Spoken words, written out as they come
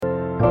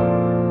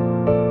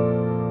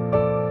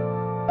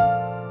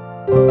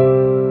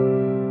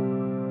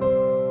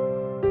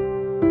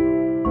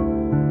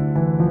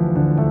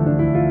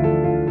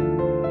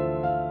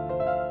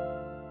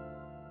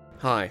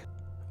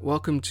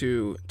welcome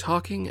to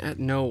Talking at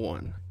No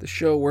One, the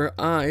show where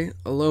I,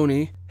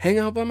 Aloney, hang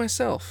out by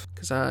myself,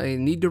 because I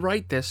need to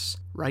write this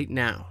right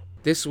now.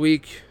 This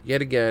week,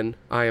 yet again,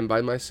 I am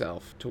by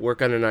myself to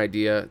work on an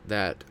idea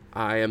that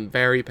I am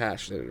very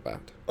passionate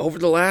about. Over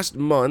the last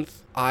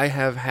month, I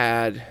have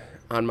had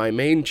on my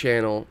main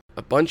channel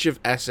a bunch of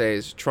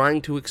essays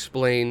trying to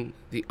explain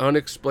the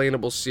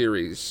unexplainable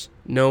series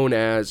known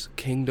as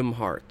Kingdom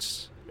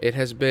Hearts. It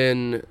has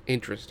been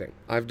interesting.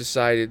 I've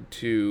decided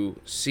to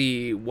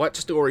see what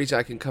stories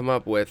I can come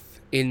up with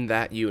in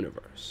that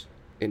universe.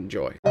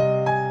 Enjoy.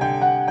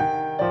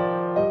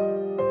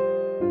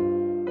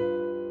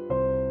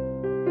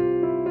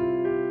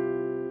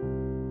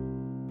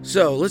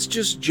 So, let's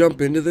just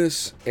jump into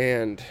this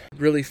and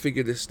really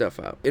figure this stuff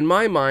out. In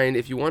my mind,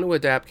 if you want to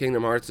adapt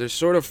Kingdom Hearts, there's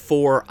sort of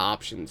 4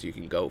 options you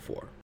can go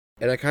for.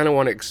 And I kind of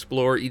want to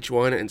explore each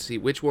one and see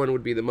which one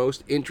would be the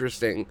most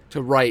interesting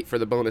to write for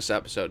the bonus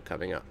episode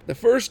coming up. The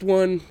first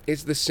one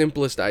is the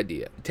simplest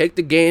idea. Take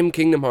the game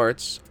Kingdom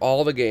Hearts,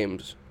 all the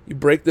games, you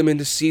break them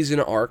into season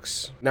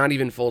arcs, not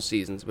even full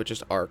seasons, but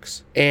just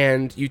arcs,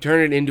 and you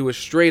turn it into a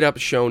straight-up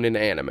shonen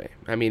anime.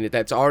 I mean,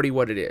 that's already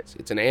what it is.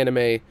 It's an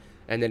anime,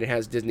 and then it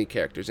has Disney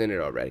characters in it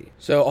already.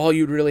 So all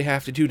you'd really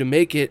have to do to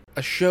make it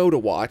a show to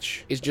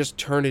watch is just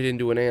turn it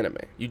into an anime.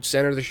 You'd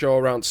center the show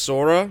around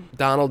Sora,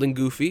 Donald, and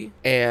Goofy,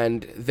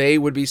 and they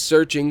would be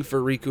searching for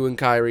Riku and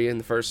Kairi in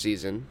the first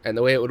season. And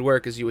the way it would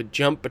work is you would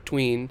jump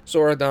between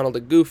Sora, Donald,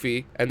 and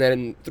Goofy, and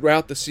then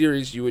throughout the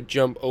series you would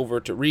jump over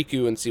to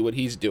Riku and see what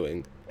he's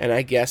doing. And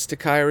I guess to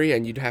Kairi,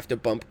 and you'd have to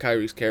bump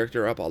Kairi's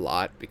character up a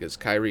lot because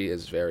Kairi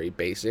is very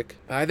basic.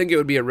 I think it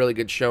would be a really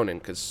good shonen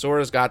because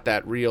Sora's got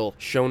that real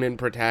shonen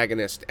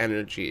protagonist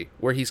energy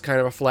where he's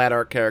kind of a flat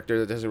art character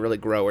that doesn't really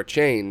grow or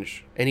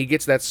change. And he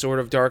gets that sort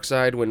of dark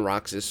side when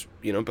Roxas,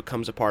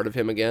 becomes a part of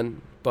him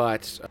again.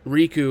 But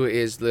Riku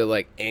is the,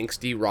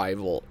 angsty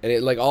rival. And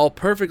it, all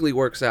perfectly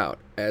works out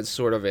as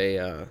sort of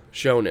a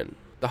shonen.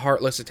 The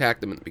Heartless attack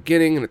them in the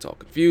beginning, and it's all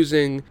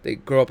confusing. They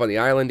grow up on the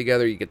island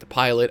together. You get the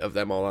pilot of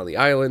them all on the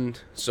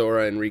island.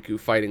 Sora and Riku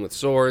fighting with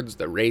swords.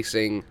 The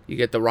racing. You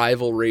get the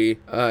rivalry.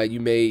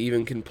 You may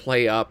even can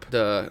play up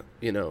the,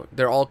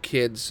 they're all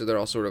kids, so they're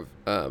all sort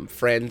of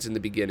friends in the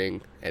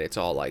beginning. And it's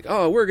all like,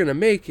 oh, we're going to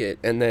make it.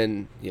 And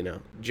then,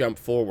 jump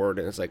forward,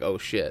 and it's like, oh,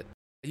 shit.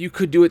 You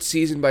could do it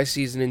season by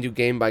season and do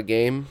game by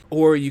game,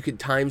 or you could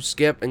time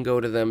skip and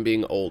go to them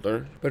being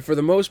older. But for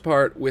the most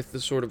part, with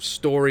the sort of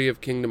story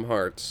of Kingdom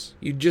Hearts,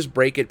 you'd just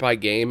break it by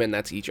game, and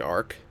that's each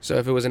arc. So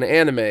if it was an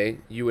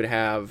anime, you would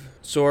have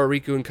Sora,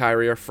 Riku, and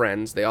Kairi are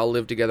friends. They all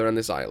live together on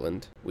this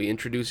island. We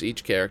introduce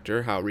each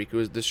character, how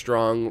Riku is the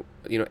strong,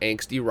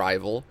 angsty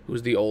rival,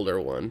 who's the older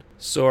one.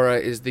 Sora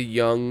is the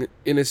young,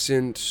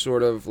 innocent,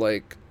 sort of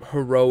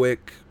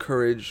heroic,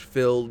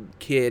 courage-filled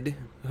kid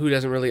who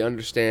doesn't really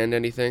understand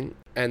anything.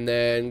 And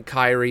then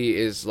Kairi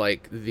is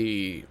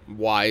the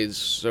wise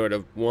sort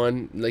of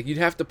one. You'd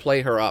have to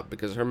play her up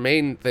because her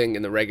main thing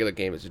in the regular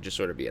game is to just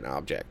sort of be an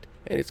object.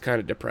 And it's kind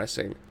of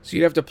depressing. So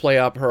you'd have to play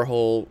up her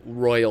whole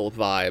royal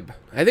vibe.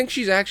 I think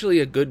she's actually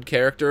a good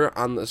character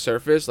on the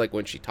surface,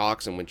 when she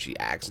talks and when she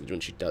acts and when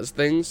she does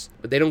things.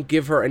 But they don't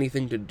give her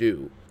anything to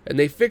do. And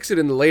they fix it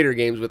in the later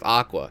games with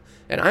Aqua.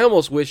 And I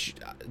almost wish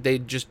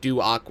they'd just do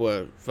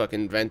Aqua,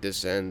 fucking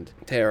Ventus, and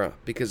Terra.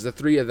 Because the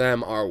 3 of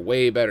them are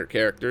way better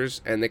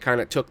characters. And they kind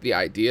of took the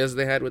ideas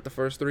they had with the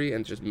first 3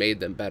 and just made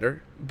them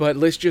better. But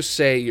let's just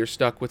say you're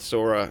stuck with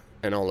Sora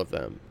and all of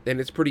them. And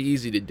it's pretty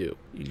easy to do.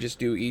 You just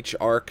do each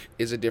arc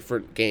is a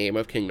different game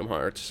of Kingdom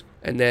Hearts.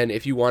 And then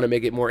if you want to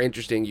make it more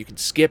interesting, you could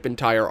skip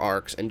entire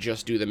arcs and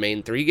just do the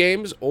main 3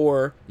 games.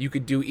 Or you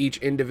could do each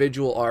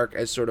individual arc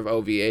as sort of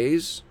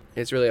OVAs.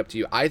 It's really up to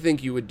you. I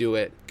think you would do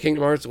it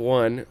Kingdom Hearts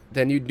 1,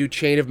 then you'd do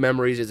Chain of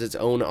Memories as its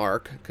own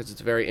arc, because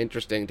it's very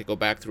interesting to go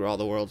back through all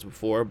the worlds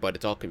before, but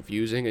it's all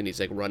confusing, and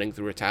he's running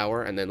through a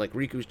tower, and then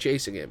Riku's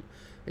chasing him.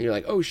 And you're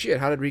like, oh shit,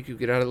 how did Riku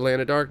get out of the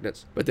Land of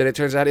Darkness? But then it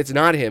turns out it's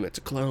not him, it's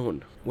a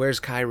clone. Where's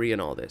Kairi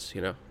and all this,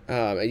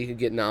 And you can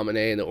get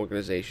Naminé and the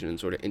organization and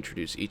sort of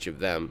introduce each of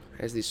them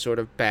as these sort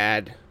of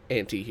bad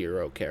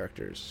anti-hero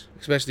characters,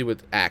 especially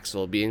with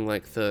Axel being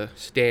the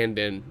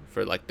stand-in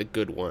for the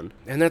good one.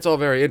 And that's all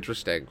very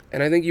interesting.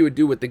 And I think you would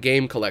do what the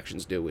game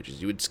collections do, which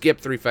is you would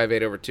skip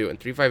 358/2, and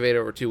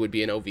 358/2 would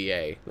be an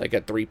OVA, a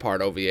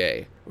 3-part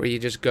OVA, where you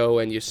just go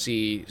and you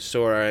see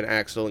Sora and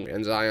Axel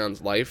and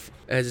Zion's life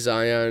as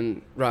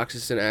Zion,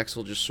 Roxas, and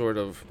Axel just sort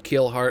of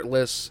kill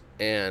Heartless,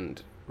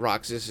 and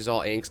Roxas is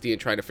all angsty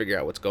and trying to figure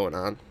out what's going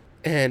on.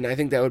 And I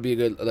think that would be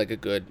a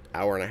good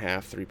hour and a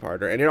half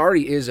 3-parter. And it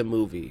already is a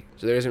movie,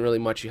 so there isn't really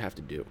much you have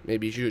to do.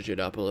 Maybe zhuzh it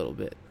up a little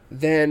bit.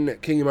 Then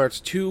Kingdom Hearts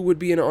 2 would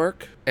be an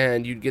arc,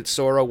 and you'd get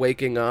Sora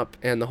waking up,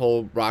 and the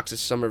whole Roxas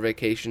summer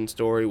vacation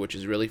story, which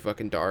is really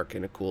fucking dark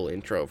and a cool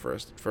intro for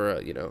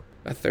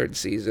a third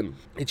season.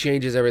 It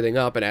changes everything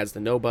up, it adds the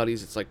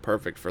nobodies, it's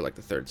perfect for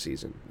the third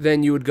season.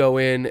 Then you would go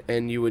in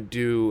and you would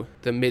do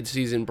the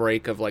mid-season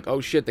break of oh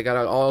shit, they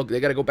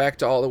gotta go back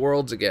to all the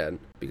worlds again.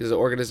 because the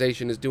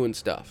organization is doing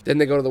stuff. Then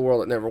they go to the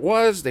world that never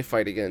was. They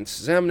fight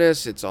against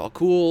Xemnas. It's all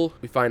cool.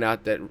 We find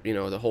out that,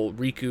 the whole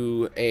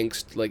Riku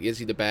angst, like, is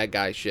he the bad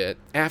guy shit.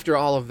 After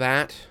all of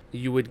that,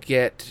 you would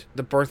get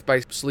the Birth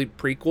by Sleep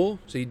prequel.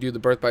 So you do the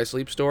Birth by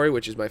Sleep story,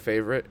 which is my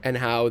favorite, and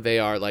how they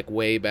are, like,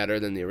 way better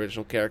than the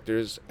original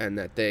characters, and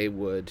that they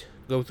would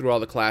go through all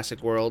the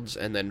classic worlds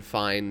and then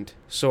find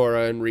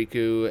Sora and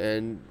Riku,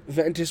 and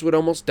Ventus would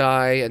almost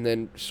die, and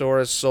then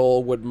Sora's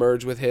soul would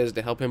merge with his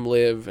to help him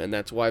live, and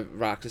that's why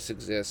Roxas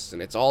exists,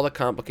 and it's all the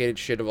complicated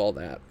shit of all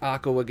that.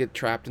 Aqua would get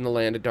trapped in the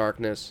Land of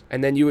Darkness,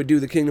 and then you would do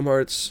the Kingdom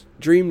Hearts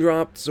Dream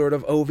Drop sort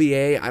of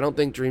OVA. I don't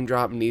think Dream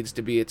Drop needs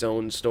to be its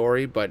own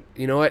story, but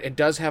you know what? It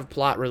does have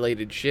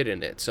plot-related shit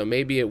in it, so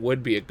maybe it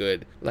would be a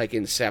good, like,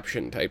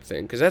 Inception type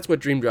thing, because that's what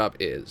Dream Drop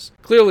is.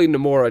 Clearly,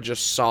 Nomura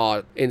just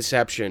saw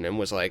Inception and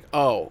was like,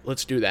 oh,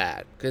 let's do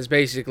that. Because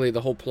basically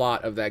the whole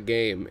plot of that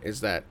game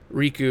is that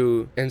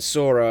Riku and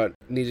Sora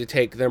need to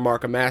take their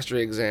Mark of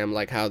Mastery exam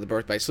like how the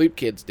Birth by Sleep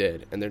kids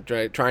did, and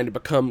they're trying to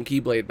become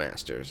Keyblade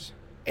Masters.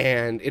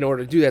 And in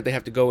order to do that, they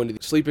have to go into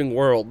the sleeping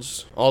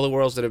worlds, all the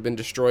worlds that have been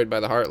destroyed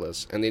by the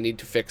Heartless, and they need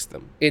to fix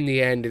them. In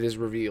the end, it is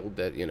revealed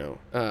that,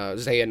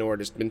 Xehanort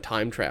has been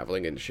time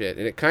traveling and shit,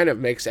 and it kind of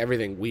makes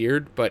everything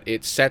weird, but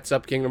it sets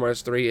up Kingdom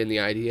Hearts 3 in the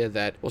idea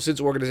that, well,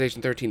 since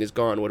Organization 13 is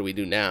gone, what do we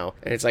do now?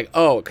 And it's like,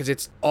 oh, because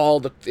it's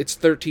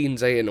 13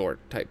 Xehanort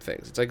type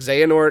things. It's like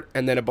Xehanort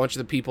and then a bunch of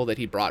the people that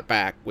he brought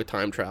back with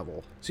time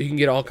travel. So you can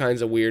get all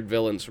kinds of weird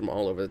villains from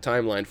all over the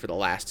timeline for the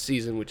last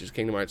season, which is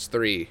Kingdom Hearts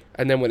 3.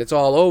 And then when it's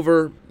all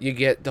over, you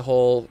get the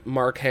whole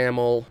Mark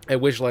Hamill. I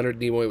wish Leonard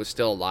Nimoy was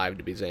still alive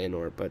to be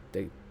Xehanort, but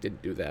they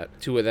didn't do that.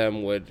 Two of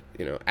them would,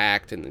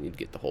 act, and then you'd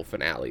get the whole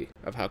finale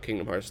of how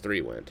Kingdom Hearts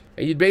 3 went.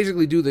 And you'd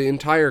basically do the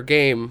entire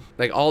game,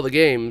 like all the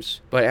games,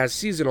 but as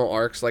seasonal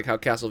arcs, like how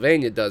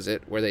Castlevania does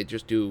it, where they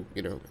just do,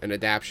 an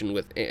adaptation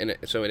with,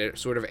 so it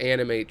sort of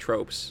anime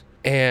tropes.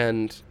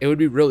 And it would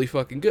be really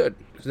fucking good.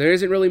 So there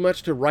isn't really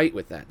much to write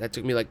with that. That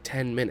took me like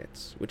 10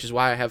 minutes, which is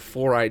why I have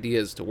 4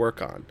 ideas to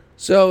work on.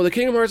 So the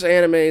Kingdom Hearts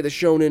anime, the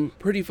shonen,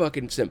 pretty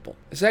fucking simple.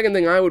 The second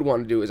thing I would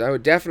want to do is I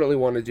would definitely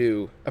want to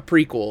do a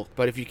prequel,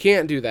 but if you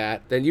can't do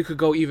that, then you could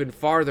go even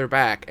farther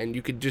back and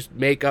you could just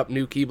make up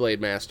new Keyblade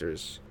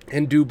Masters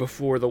and do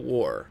before the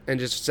war, and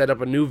just set up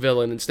a new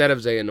villain instead of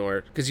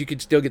Xehanort, because you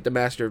could still get the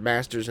Master of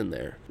Masters in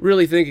there.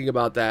 Really thinking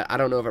about that, I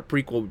don't know if a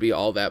prequel would be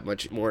all that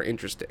much more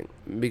interesting,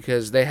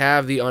 because they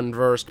have the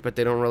Unversed, but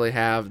they don't really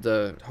have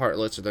the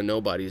Heartless or the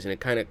Nobodies, and it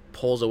kind of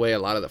pulls away a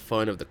lot of the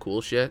fun of the cool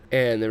shit,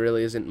 and there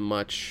really isn't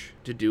much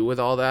to do with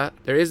all that.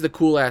 There is the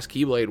cool-ass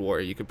Keyblade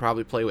Warrior. You could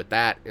probably play with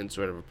that in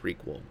sort of a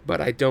prequel,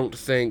 but I don't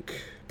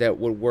think that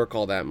would work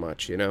all that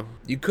much,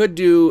 You could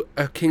do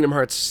a Kingdom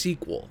Hearts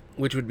sequel,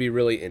 which would be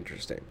really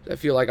interesting. I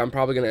feel like I'm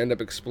probably going to end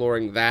up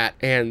exploring that,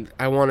 and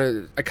I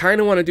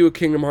kind of want to do a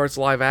Kingdom Hearts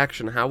live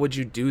action. How would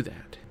you do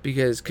that?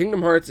 Because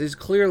Kingdom Hearts is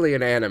clearly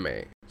an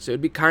anime, so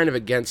it'd be kind of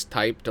against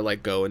type to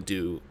go and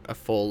do a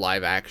full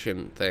live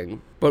action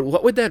thing. But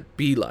what would that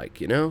be like,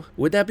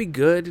 Would that be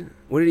good?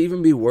 Would it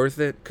even be worth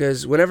it?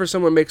 Because whenever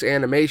someone makes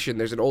animation,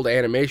 there's an old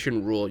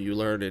animation rule you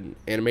learn in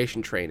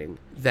animation training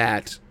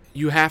that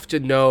you have to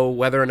know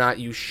whether or not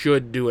you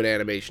should do an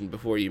animation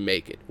before you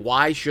make it.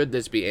 Why should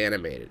this be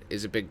animated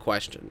is a big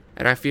question.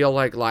 And I feel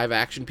like live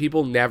action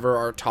people never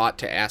are taught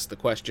to ask the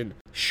question,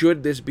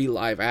 should this be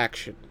live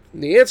action?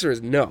 And the answer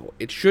is no,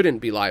 it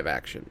shouldn't be live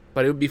action.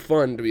 But it would be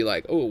fun to be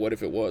like, oh, what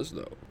if it was,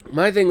 though?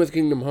 My thing with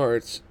Kingdom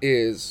Hearts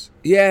is,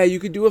 yeah, you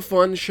could do a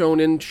fun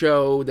shonen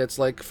show that's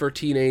for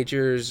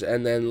teenagers,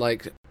 and then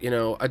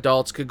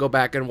adults could go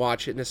back and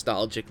watch it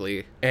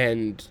nostalgically,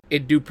 and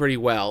it'd do pretty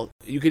well.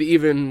 You could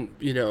even,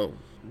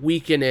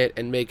 weaken it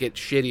and make it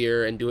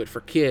shittier and do it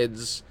for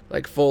kids,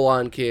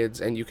 full-on kids,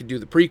 and you could do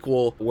the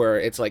prequel where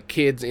it's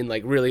kids in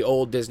really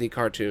old Disney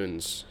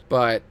cartoons.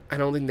 But I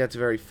don't think that's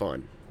very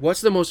fun.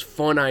 What's the most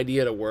fun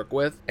idea to work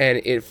with?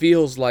 And it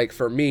feels like,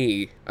 for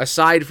me,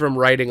 aside from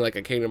writing a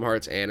Kingdom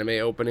Hearts anime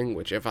opening,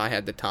 which if I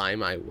had the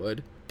time I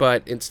would,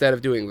 but instead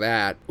of doing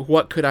that,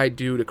 what could I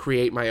do to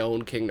create my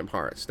own Kingdom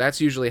Hearts?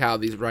 That's usually how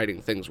these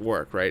writing things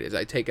work, right? Is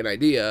I take an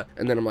idea,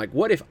 and then I'm like,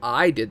 what if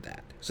I did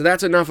that? So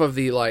that's enough of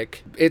the,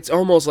 it's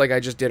almost like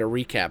I just did a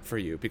recap for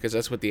you, because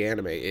that's what the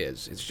anime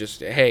is. It's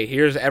just, hey,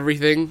 here's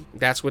everything,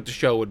 that's what the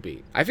show would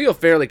be. I feel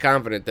fairly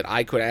confident that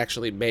I could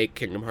actually make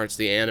Kingdom Hearts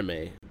the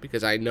anime,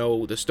 because I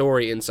know the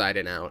story inside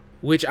and out,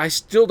 which I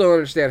still don't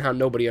understand how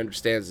nobody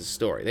understands the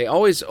story. They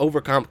always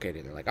overcomplicate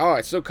it. They're like, oh,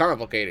 it's so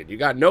complicated. You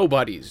got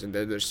Nobodies, and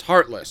then there's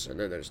Heartless, and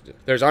then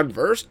there's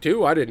Unversed,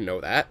 too? I didn't know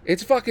that.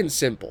 It's fucking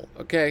simple,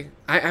 okay?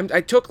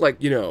 I took,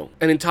 an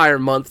entire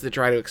month to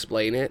try to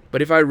explain it,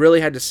 but if I really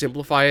had to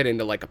simplify it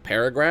into, a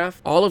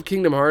paragraph, all of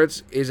Kingdom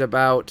Hearts is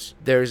about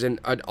there's an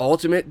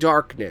ultimate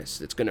darkness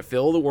that's going to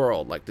fill the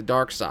world, like the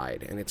dark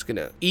side, and it's going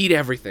to eat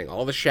everything.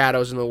 All the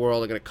shadows in the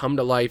world are going to come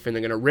to life, and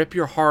they're going to rip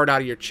your heart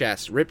out of your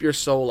chest, rip your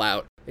soul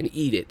out, and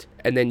eat it.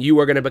 And then you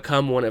are going to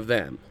become one of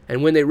them.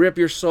 And when they rip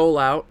your soul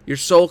out, your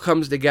soul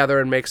comes together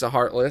and makes a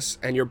Heartless,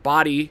 and your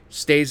body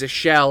stays a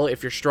shell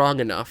if you're strong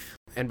enough.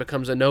 and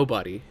becomes a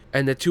nobody,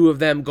 and the two of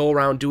them go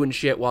around doing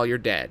shit while you're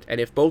dead. And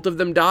if both of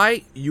them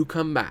die, you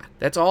come back.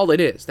 That's all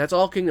it is. That's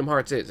all Kingdom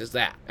Hearts is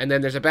that. And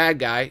then there's a bad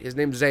guy. His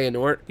name's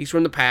Xehanort. He's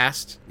from the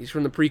past. He's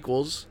from the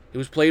prequels. He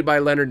was played by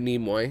Leonard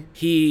Nimoy.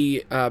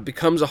 He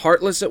becomes a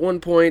Heartless at one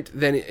point.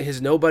 Then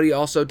his nobody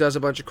also does a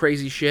bunch of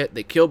crazy shit.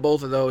 They kill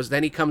both of those.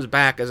 Then he comes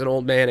back as an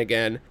old man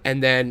again.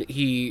 And then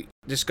he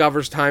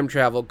discovers time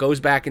travel,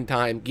 goes back in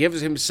time, gives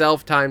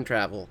himself time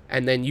travel,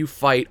 and then you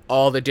fight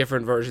all the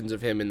different versions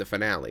of him in the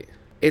finale.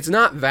 It's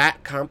not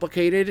that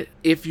complicated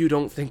if you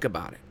don't think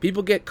about it.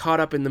 People get caught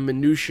up in the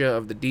minutia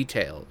of the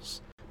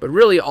details. But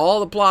really, all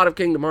the plot of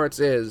Kingdom Hearts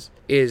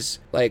is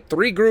like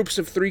 3 groups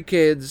of 3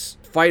 kids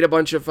fight a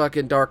bunch of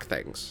fucking dark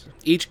things.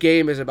 Each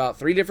game is about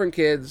 3 different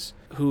kids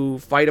who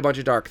fight a bunch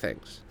of dark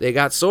things. They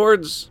got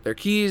swords, their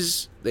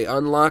keys, they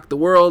unlock the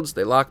worlds,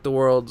 they lock the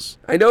worlds.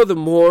 I know the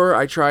more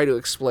I try to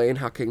explain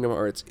how Kingdom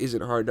Hearts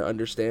isn't hard to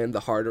understand,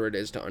 the harder it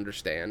is to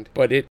understand.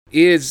 But it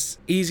is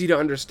easy to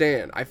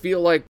understand. I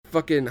feel like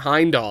fucking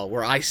Heimdall,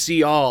 where I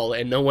see all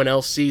and no one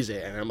else sees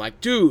it. And I'm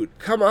like, dude,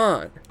 come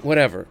on.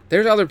 Whatever.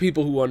 There's other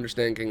people who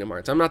understand Kingdom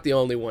Hearts. I'm not the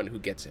only one who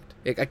gets it.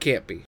 I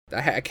can't be.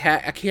 I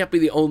can't be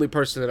the only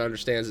person that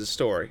understands this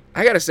story.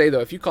 I gotta say, though,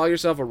 if you call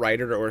yourself a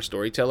writer or a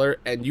storyteller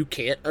and you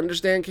can't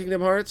understand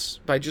Kingdom Hearts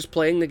by just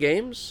playing the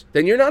games,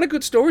 then you're not a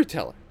good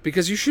storyteller.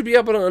 Because you should be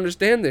able to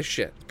understand this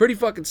shit. It's pretty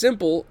fucking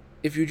simple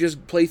if you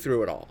just play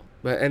through it all.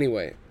 But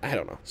anyway, I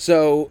don't know.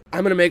 So,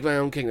 I'm going to make my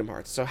own Kingdom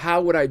Hearts. So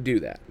how would I do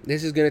that?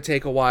 This is going to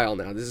take a while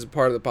now. This is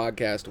part of the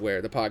podcast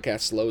where the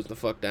podcast slows the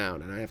fuck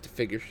down and I have to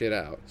figure shit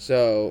out.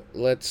 So,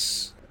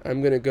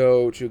 I'm going to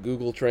go to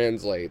Google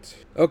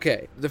Translate.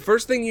 Okay, the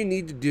first thing you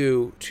need to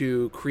do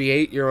to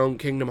create your own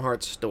Kingdom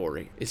Hearts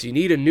story is you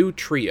need a new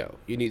trio.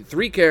 You need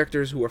 3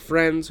 characters who are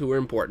friends, who are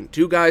important.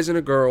 2 guys and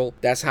a girl.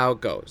 That's how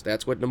it goes.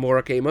 That's what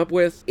Nomura came up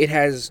with. It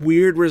has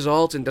weird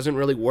results and doesn't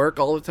really work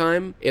all the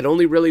time. It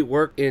only really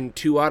worked in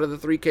 2 out of the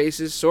 3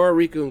 cases. Sora,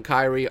 Riku, and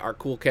Kairi are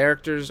cool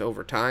characters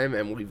over time,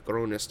 and we've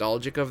grown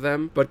nostalgic of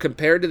them. But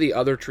compared to the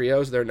other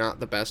trios, they're not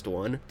the best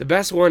one. The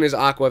best one is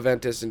Aqua,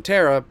 Ventus, and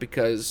Terra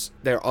because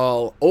they're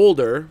all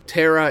older.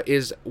 Terra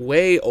is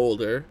way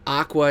older.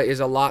 Aqua is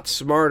a lot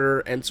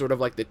smarter and sort of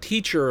like the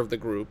teacher of the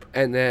group.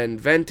 And then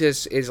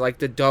Ventus is like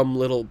the dumb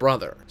little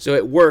brother. So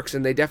it works,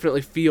 and they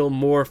definitely feel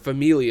more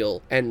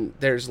familial, and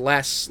there's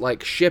less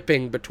like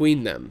shipping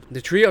between them.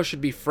 The trio should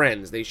be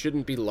friends. They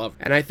shouldn't be loved.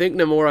 And I think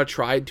Nomura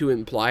tried to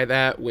imply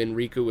that when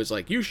Riku was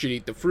like, you should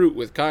eat the fruit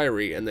with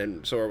Kairi, and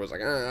then Sora was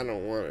like, I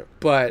don't want it.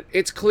 But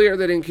it's clear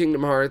that in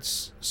Kingdom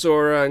Hearts,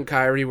 Sora and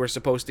Kairi were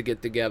supposed to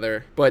get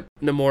together, but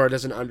Nomura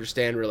doesn't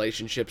understand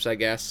relationships, I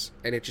guess,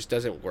 and it just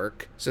doesn't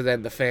work. So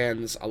then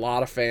a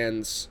lot of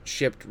fans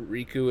shipped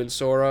Riku and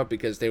Sora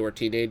because they were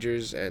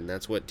teenagers, and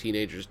that's what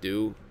teenagers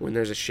do. When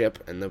there's a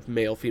ship and the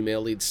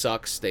male-female lead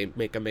sucks, they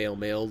make a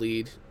male-male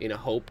lead in a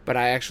hope. But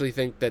I actually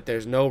think that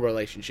there's no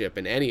relationship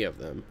in any of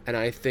them, and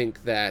I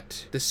think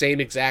that the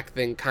same exact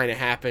thing kind of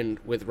happened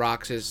with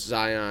Roxas,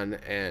 Zion,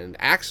 and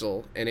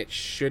Axel, and it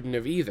shouldn't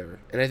have either.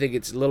 And I think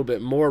it's a little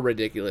bit more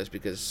ridiculous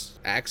because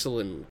Axel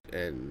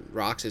and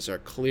Roxas are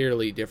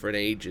clearly different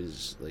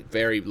ages, like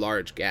very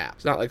large gaps.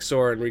 It's not like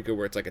Sora and Riku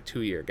where it's like a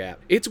 2-year gap.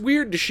 It's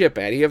weird to ship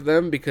any of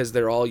them because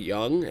they're all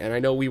young, and I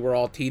know we were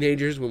all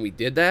teenagers when we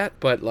did that,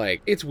 but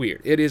like, it's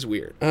weird. It is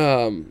weird.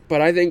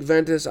 But I think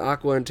Ventus,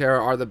 Aqua, and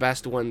Terra are the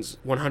best ones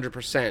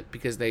 100%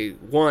 because they,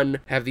 1,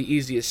 have the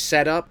easiest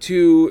setup,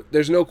 2,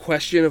 there's no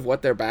question of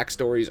what their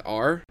backstories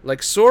are.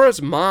 Like,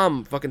 Sora's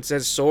mom fucking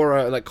says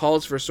Sora, like,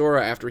 calls for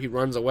Sora after he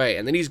runs away,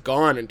 and then he's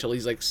gone until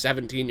he's like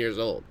 17 years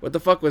old. What the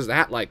fuck was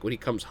that like when he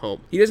comes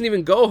home? He doesn't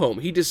even go home.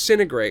 He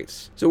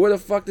disintegrates. So what the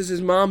fuck does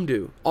his mom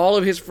do? All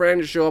of his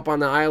friends show up on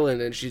the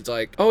island, and she's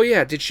like, oh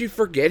yeah, did she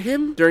forget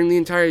him during the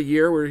entire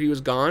year where he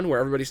was gone, where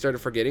everybody started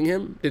forgetting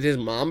him? Did his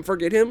mom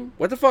forget him?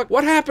 What the fuck?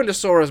 What happened to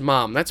Sora's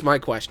mom? That's my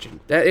question.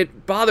 That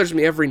it bothers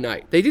me every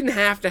night. They didn't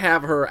have to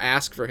have her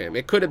ask for him.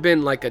 It could have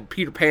been like a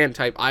Peter Pan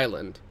type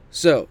island.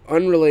 So,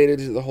 unrelated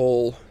to the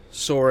whole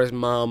Sora's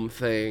mom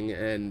thing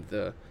and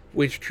the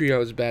which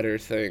trio's better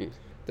thing,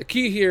 the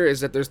key here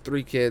is that there's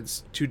 3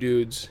 kids, 2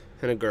 dudes,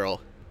 and a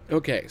girl.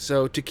 Okay,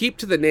 so to keep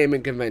to the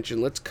naming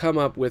convention, let's come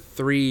up with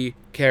 3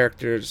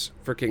 characters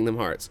for Kingdom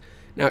Hearts.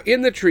 Now,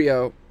 in the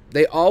trio,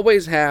 they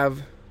always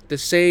have the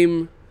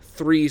same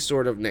 3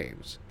 sort of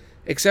names,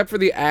 except for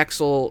the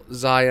Axel,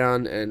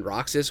 Zion, and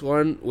Roxas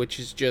one, which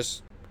is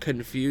just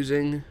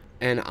confusing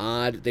and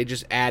odd. They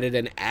just added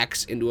an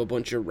X into a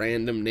bunch of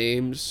random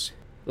names.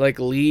 Like,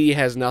 Lee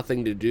has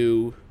nothing to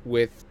do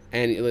with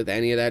any of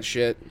that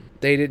shit.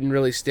 They didn't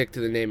really stick to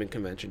the naming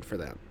convention for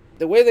them.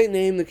 The way they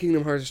name the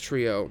Kingdom Hearts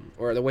trio,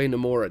 or the way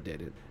Nomura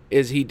did it,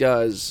 is he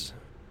does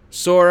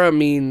Sora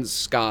means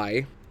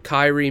sky,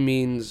 Kairi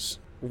means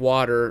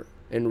water,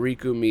 and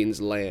Riku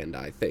means land,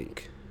 I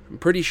think. I'm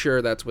pretty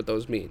sure that's what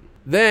those mean.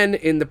 Then,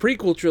 in the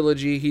prequel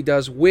trilogy, he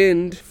does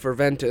wind for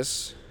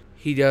Ventus,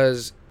 he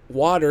does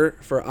water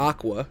for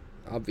Aqua,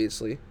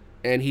 obviously,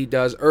 and he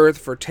does earth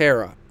for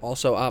Terra,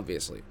 also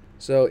obviously.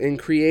 So, in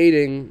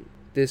creating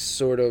this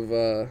sort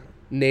of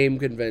name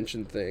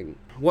convention thing,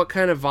 what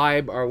kind of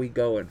vibe are we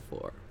going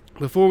for?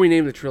 Before we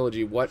name the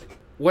trilogy,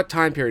 what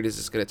time period is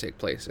this going to take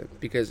place in?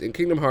 Because in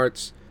Kingdom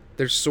Hearts,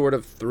 there's sort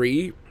of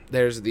three.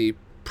 There's the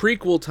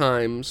prequel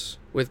times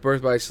with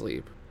Birth by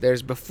Sleep.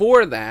 There's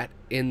before that,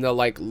 in the,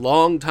 like,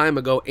 long time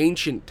ago,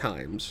 ancient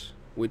times,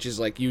 which is,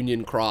 like,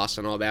 Union Cross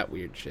and all that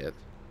weird shit.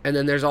 And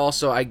then there's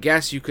also, I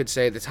guess you could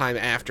say, the time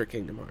after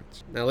Kingdom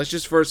Hearts. Now, let's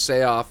just first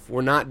say off,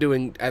 we're not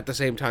doing at the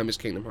same time as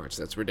Kingdom Hearts.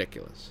 That's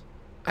ridiculous.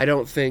 I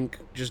don't think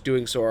just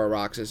doing Sora,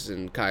 Roxas,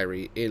 and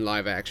Kairi in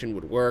live action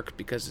would work,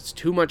 because it's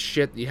too much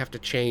shit that you have to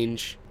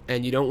change,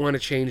 and you don't want to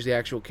change the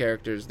actual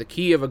characters. The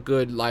key of a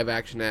good live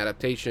action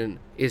adaptation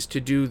is to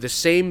do the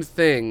same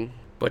thing,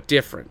 but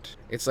different.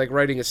 It's like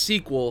writing a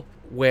sequel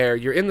where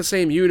you're in the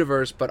same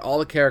universe, but all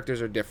the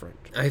characters are different.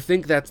 I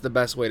think that's the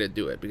best way to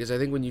do it, because I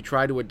think when you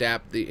try to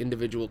adapt the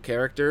individual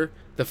character,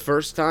 the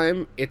first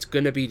time, it's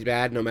going to be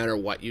bad no matter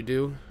what you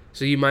do.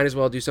 So you might as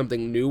well do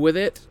something new with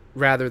it,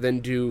 rather than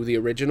do the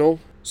original.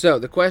 So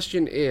the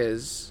question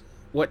is,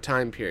 what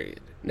time period?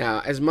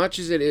 Now, as much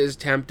as it is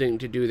tempting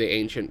to do the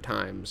ancient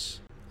times,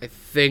 I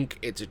think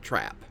it's a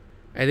trap.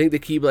 I think the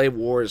Keyblade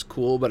War is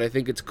cool, but I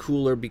think it's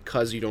cooler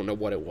because you don't know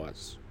what it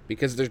was.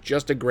 Because there's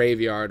just a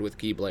graveyard with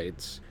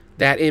Keyblades.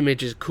 That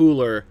image is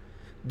cooler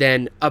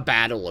than a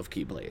battle of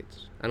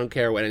Keyblades. I don't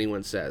care what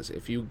anyone says.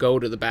 If you go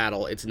to the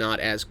battle, it's not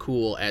as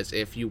cool as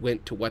if you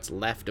went to what's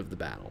left of the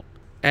battle.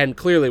 And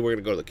clearly we're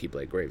going to go to the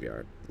Keyblade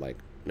Graveyard. Like,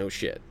 no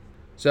shit.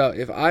 So,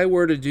 if I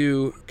were to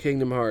do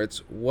Kingdom Hearts,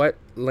 what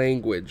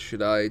language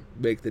should I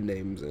make the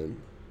names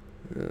in?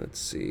 Let's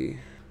see.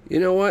 You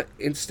know what?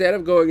 Instead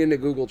of going into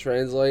Google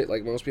Translate,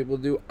 like most people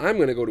do, I'm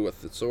going to go to a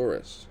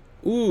thesaurus.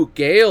 Ooh,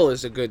 Gale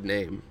is a good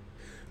name.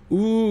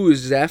 Ooh,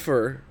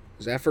 Zephyr.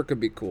 Zephyr could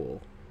be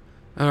cool.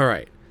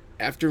 Alright.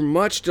 After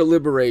much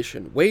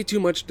deliberation, way too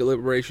much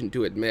deliberation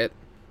to admit,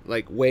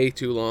 like way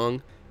too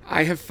long,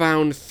 I have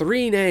found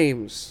 3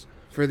 names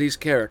for these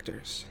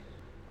characters.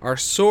 Our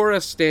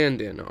Sora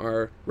stand-in,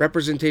 our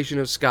representation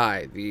of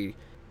Sky, the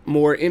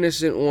more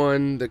innocent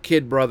one, the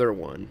kid brother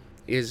one,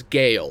 is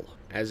Gale,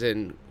 as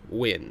in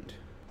wind.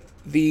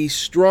 The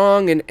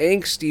strong and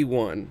angsty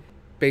one,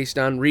 based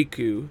on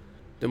Riku,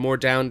 the more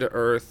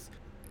down-to-earth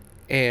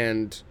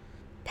and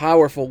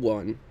powerful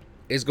one,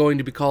 is going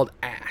to be called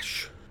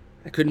Ash.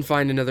 I couldn't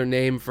find another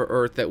name for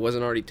Earth that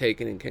wasn't already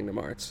taken in Kingdom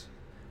Hearts.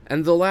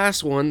 And the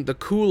last one, the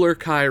cooler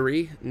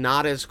Kairi,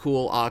 not as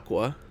cool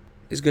Aqua,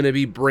 is going to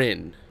be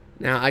Bryn.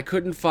 Now, I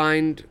couldn't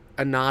find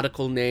a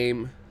nautical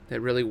name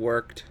that really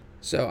worked,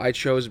 so I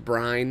chose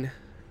Brine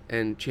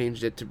and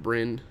changed it to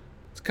Bryn.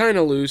 It's kind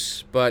of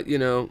loose, but, you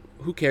know,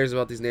 who cares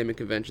about these naming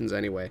conventions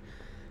anyway?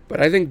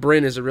 But I think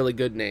Bryn is a really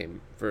good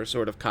name for a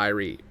sort of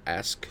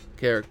Kairi-esque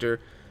character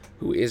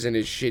who isn't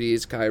as shitty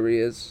as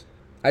Kairi is.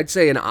 I'd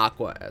say an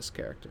Aqua-esque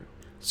character.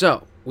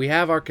 So, we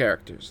have our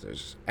characters.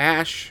 There's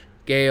Ash,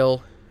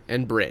 Gale,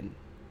 and Bryn.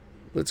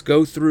 Let's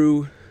go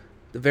through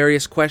the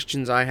various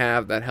questions I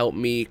have that help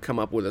me come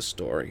up with a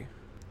story.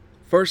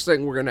 First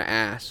thing we're going to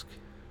ask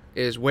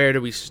is, where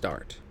do we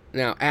start?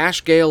 Now,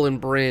 Ash, Gale,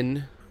 and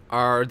Bryn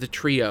are the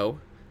trio,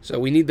 so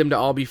we need them to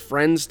all be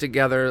friends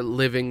together,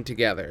 living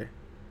together.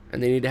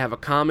 And they need to have a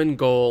common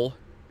goal,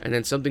 and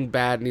then something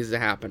bad needs to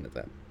happen to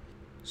them.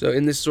 So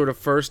in this sort of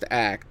first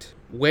act,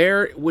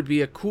 where would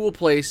be a cool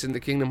place in the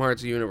Kingdom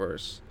Hearts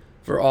universe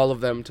for all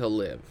of them to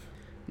live?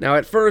 Now,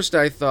 at first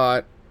I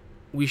thought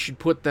we should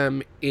put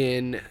them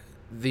in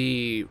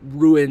the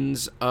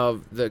ruins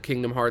of the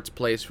Kingdom Hearts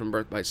place from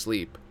Birth by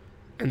Sleep,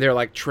 and they're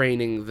like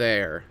training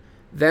there.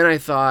 Then I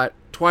thought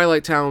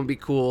Twilight Town would be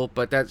cool,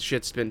 but that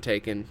shit's been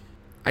taken.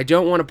 I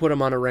don't want to put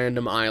them on a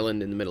random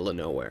island in the middle of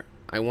nowhere.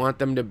 I want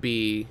them to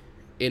be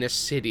in a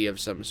city of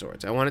some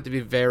sorts. I want it to be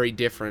very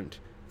different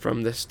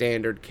from the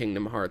standard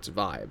Kingdom Hearts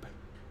vibe.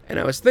 And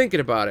I was thinking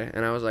about it,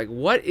 and I was like,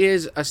 what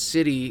is a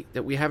city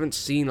that we haven't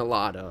seen a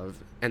lot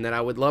of, and that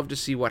I would love to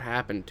see what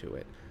happened to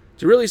it?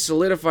 To really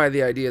solidify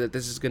the idea that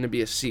this is going to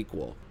be a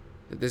sequel,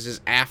 that this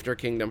is after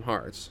Kingdom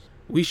Hearts,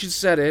 we should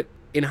set it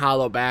in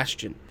Hollow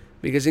Bastion.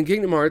 Because in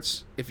Kingdom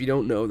Hearts, if you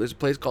don't know, there's a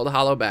place called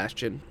Hollow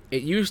Bastion.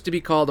 It used to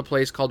be called a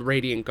place called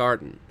Radiant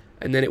Garden,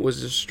 and then it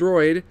was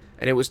destroyed,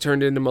 and it was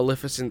turned into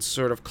Maleficent's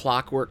sort of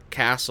clockwork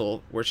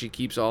castle, where she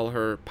keeps all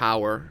her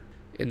power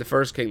in the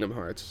first Kingdom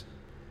Hearts.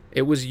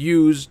 It was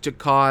used to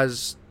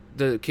cause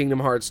the Kingdom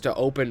Hearts to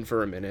open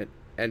for a minute,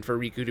 and for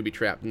Riku to be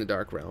trapped in the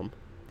Dark Realm.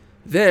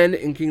 Then,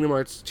 in Kingdom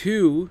Hearts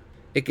 2,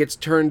 it gets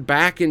turned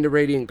back into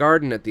Radiant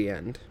Garden at the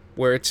end,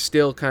 where it's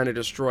still kind of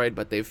destroyed,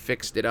 but they've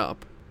fixed it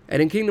up.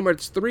 And in Kingdom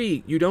Hearts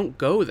 3, you don't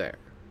go there.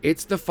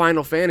 It's the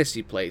Final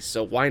Fantasy place,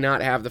 so why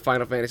not have the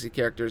Final Fantasy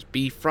characters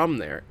be from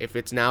there? If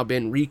it's now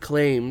been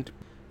reclaimed,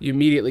 you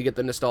immediately get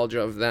the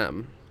nostalgia of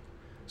them.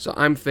 So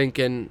I'm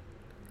thinking,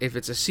 if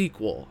it's a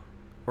sequel,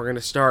 we're going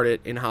to start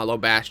it in Hollow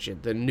Bastion,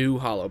 the new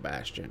Hollow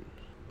Bastion.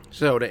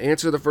 So, to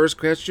answer the first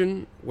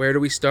question, where do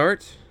we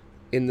start?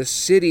 In the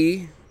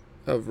city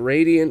of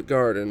Radiant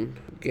Garden,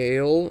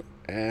 Gale,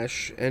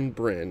 Ash, and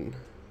Bryn.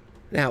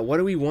 Now, what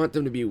do we want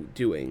them to be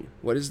doing?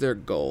 What is their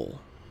goal?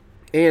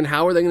 And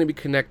how are they going to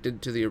be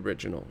connected to the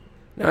original?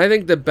 And I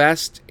think the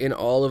best in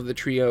all of the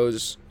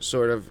trio's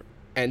sort of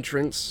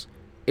entrance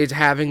is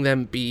having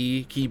them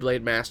be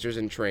Keyblade Masters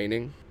in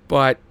training.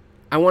 But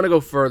I want to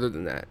go further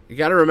than that. You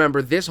got to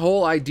remember, this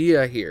whole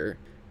idea here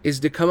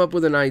is to come up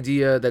with an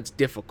idea that's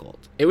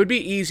difficult. It would be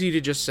easy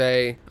to just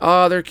say,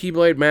 oh, they're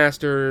Keyblade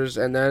Masters,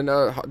 and then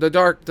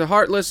the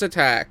Heartless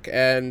attack,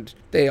 and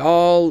they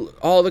all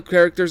the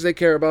characters they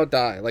care about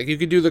die. Like, you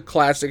could do the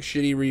classic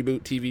shitty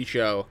reboot TV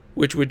show,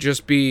 which would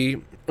just be,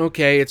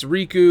 okay, it's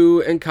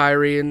Riku and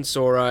Kairi and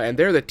Sora, and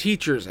they're the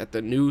teachers at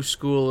the new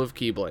school of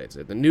Keyblades,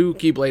 at the new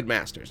Keyblade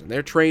Masters, and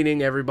they're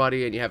training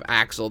everybody, and you have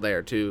Axel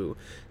there too,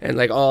 and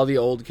like all the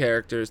old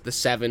characters, the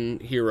 7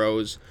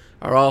 heroes,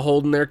 are all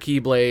holding their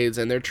Keyblades,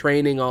 and they're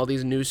training all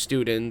these new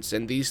students,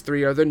 and these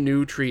 3 are the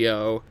new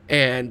trio,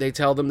 and they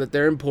tell them that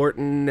they're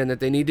important, and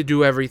that they need to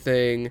do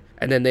everything,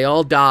 and then they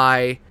all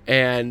die,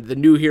 and the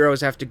new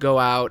heroes have to go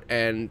out,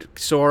 and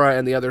Sora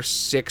and the other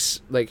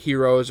 6, like,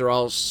 heroes are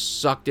all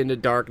sucked into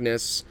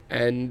darkness,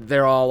 and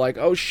they're all like,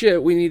 oh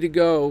shit, we need to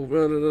go,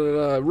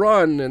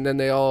 run, and then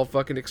they all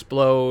fucking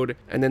explode,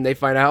 and then they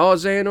find out, oh,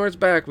 Xehanort's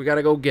back, we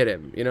gotta go get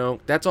him, you know?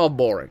 That's all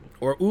boring.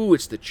 Or, ooh,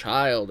 it's the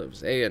child of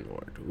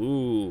Xehanort,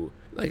 ooh.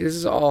 Like, this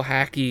is all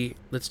hacky.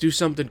 Let's do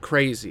something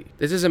crazy.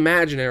 This is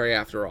imaginary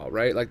after all,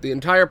 right? Like, the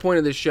entire point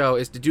of this show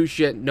is to do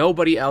shit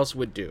nobody else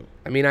would do.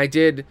 I mean, I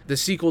did the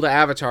sequel to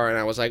Avatar, and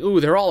I was like, ooh,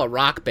 they're all a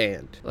rock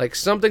band. Like,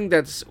 something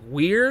that's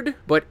weird,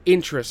 but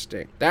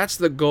interesting. That's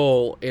the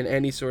goal in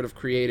any sort of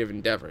creative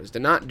endeavor, is to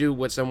not do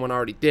what someone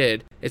already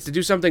did. It's to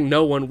do something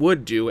no one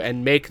would do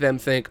and make them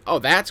think, oh,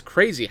 that's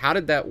crazy. How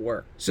did that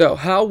work? So,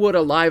 how would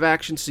a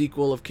live-action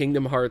sequel of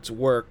Kingdom Hearts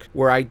work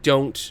where I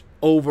don't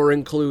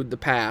over-include the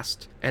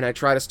past and I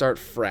try to start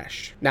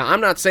fresh? Now,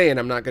 I'm not saying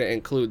I'm not going to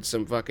include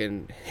some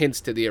fucking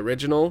hints to the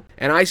original,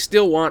 and I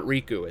still want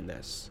Riku in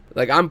this.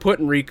 Like, I'm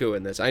putting Riku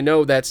in this. I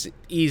know that's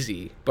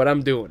easy, but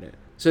I'm doing it.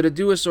 So to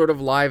do a sort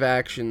of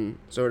live-action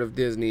sort of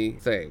Disney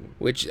thing,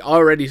 which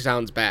already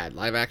sounds bad.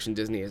 Live-action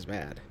Disney is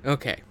bad.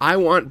 Okay. I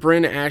want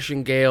Bryn, Ash,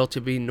 and Gale to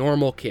be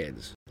normal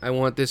kids. I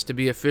want this to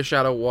be a fish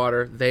out of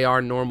water. They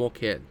are normal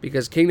kids.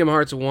 Because Kingdom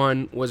Hearts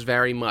 1 was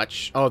very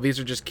much, oh, these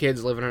are just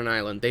kids living on an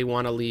island. They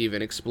want to leave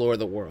and explore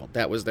the world.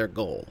 That was their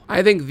goal.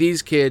 I think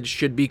these kids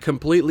should be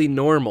completely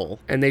normal,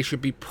 and they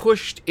should be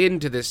pushed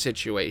into this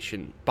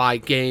situation by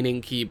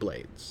gaining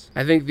Keyblades.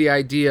 I think the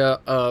idea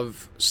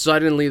of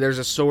suddenly there's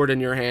a sword in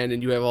your hand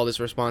and you have all this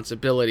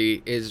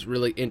responsibility is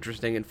really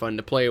interesting and fun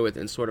to play with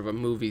in sort of a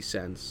movie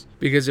sense.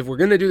 Because if we're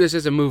going to do this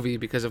as a movie,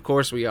 because of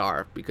course we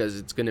are, because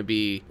it's going to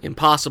be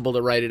impossible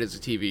to write it as a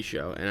TV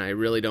show, and I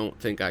really don't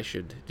think I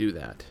should do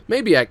that.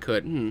 Maybe I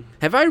could.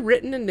 Have I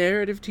written a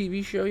narrative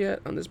TV show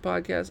yet on this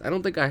podcast? I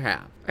don't think I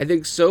have. I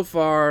think so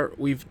far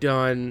we've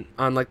done,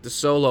 on like the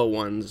solo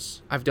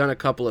ones, I've done a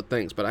couple of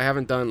things, but I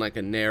haven't done like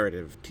a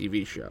narrative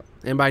TV show.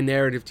 And by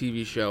narrative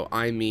TV show,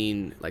 I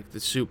mean like the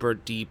super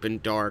deep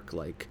and dark,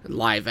 like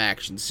live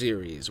action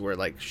series where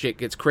like shit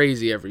gets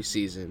crazy every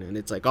season and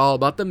it's like all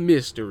about the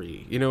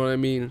mystery. You know what I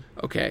mean?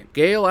 Okay.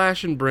 Gale,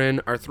 Ash, and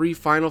Bryn are 3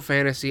 Final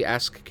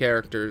Fantasy-esque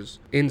characters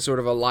in sort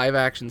of a live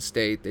action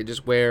state. They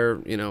just wear,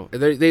 you know,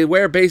 they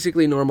wear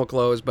basically normal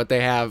clothes, but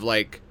they have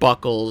like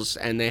buckles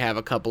and they have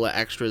a couple of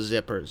extra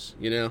zippers,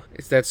 you know?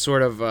 It's that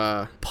sort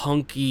of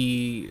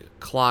punky,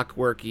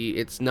 clockworky.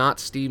 It's not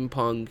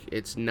steampunk.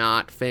 It's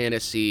not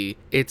fantasy.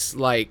 It's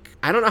like,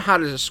 I don't know how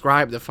to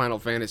describe the Final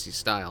Fantasy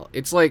style.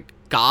 It's like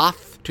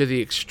goth to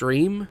the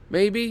extreme,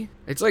 maybe?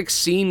 It's like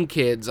scene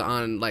kids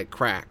on like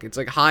crack. It's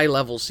like high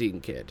level scene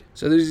kid.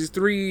 So there's these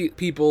 3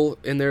 people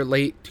in their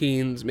late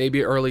teens,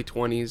 maybe early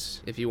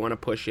 20s if you want to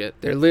push it.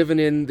 They're living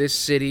in this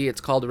city.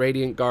 It's called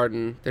Radiant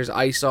Garden. There's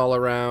ice all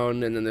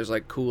around, and then there's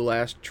like cool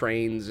ass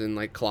trains and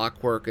like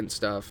clockwork and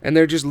stuff. And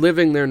they're just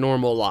living their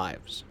normal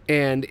lives.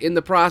 And in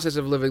the process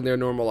of living their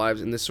normal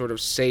lives in this sort of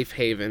safe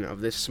haven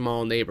of this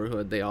small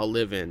neighborhood they all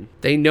live in,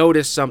 they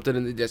notice something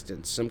in the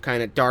distance, some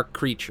kind of dark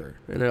creature.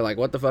 And they're like,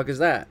 what the fuck is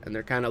that? And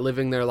they're kind of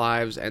living their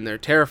lives, and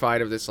they're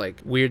terrified of this like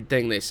weird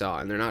thing they saw,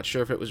 and they're not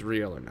sure if it was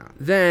real or not.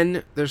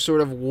 Then they're sort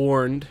of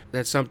warned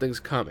that something's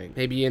coming.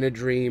 Maybe in a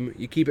dream.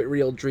 You keep it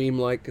real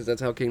dreamlike, because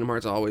that's how Kingdom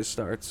Hearts always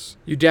starts.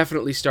 You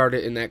definitely start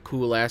it in that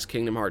cool ass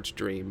Kingdom Hearts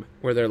dream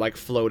where they're like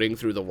floating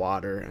through the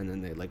water, and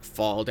then they like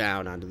fall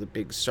down onto the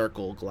big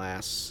circle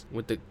glass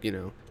with the, you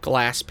know,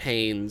 glass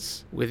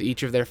panes with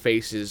each of their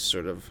faces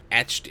sort of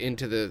etched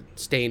into the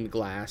stained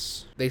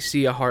glass. They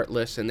see a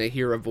Heartless and they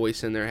hear a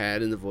voice in their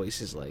head, and the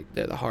voice is like,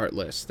 they're the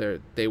Heartless.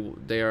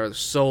 They are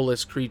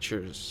soulless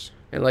creatures.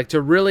 And like, to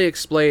really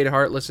explain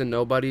Heartless and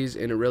Nobodies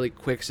in a really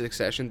quick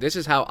succession, this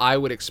is how I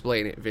would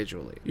explain it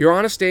visually. You're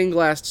on a stained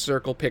glass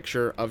circle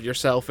picture of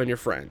yourself and your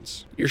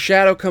friends. Your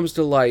shadow comes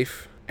to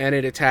life and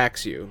it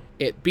attacks you.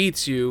 It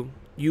beats you.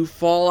 You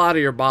fall out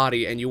of your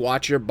body and you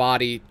watch your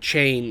body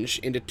change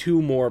into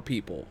 2 more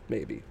people,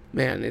 maybe.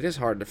 Man, it is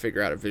hard to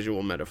figure out a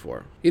visual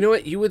metaphor. You know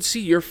what? You would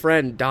see your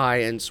friend die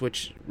and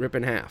rip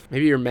in half.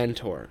 Maybe your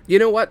mentor. You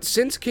know what?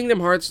 Since Kingdom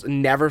Hearts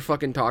never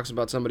fucking talks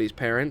about somebody's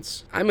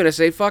parents, I'm gonna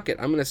say fuck it.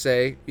 I'm gonna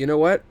say, you know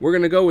what? We're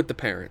gonna go with the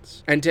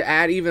parents. And to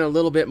add even a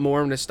little bit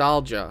more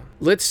nostalgia,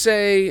 let's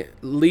say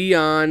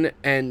Leon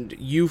and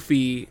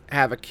Yuffie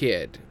have a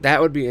kid.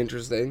 That would be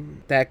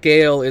interesting. That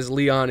Gale is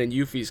Leon and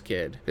Yuffie's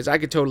kid. Because I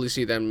could totally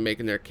see them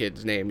making their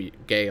kid's name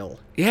Gale.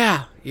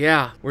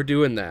 Yeah, we're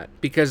doing that.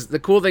 Because the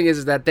cool thing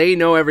is that they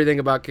know everything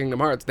about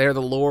Kingdom Hearts. They're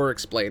the lore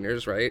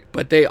explainers, right?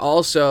 But they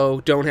also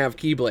don't have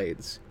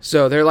Keyblades.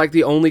 So they're like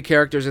the only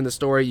characters in the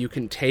story you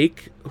can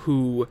take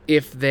who,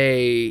 if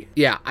they...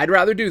 Yeah, I'd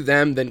rather do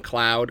them than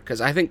Cloud, because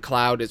I think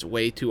Cloud is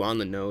way too on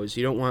the nose.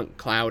 You don't want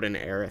Cloud and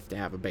Aerith to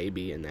have a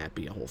baby and that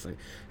be a whole thing.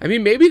 I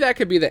mean, maybe that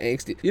could be the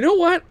angsty... You know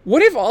what?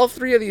 What if all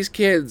three of these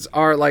kids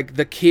are like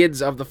the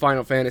kids of the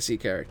Final Fantasy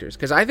characters?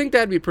 Because I think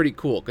that'd be pretty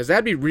cool, because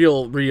that'd be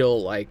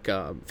real, like,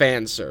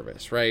 fan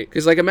service, right?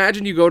 Because, like,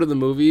 imagine you go to the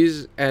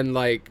movies and,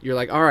 like, you're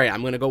like, all right,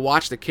 I'm gonna go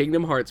watch the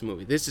Kingdom Hearts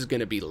movie. This is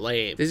gonna be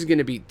lame. This is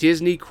gonna be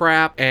Disney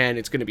crap, and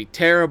it's gonna be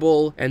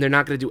terrible, and they're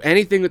not gonna do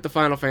anything with the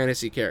Final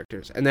Fantasy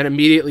characters. And then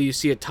immediately you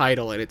see a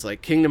title, and it's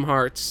like Kingdom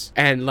Hearts,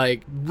 and,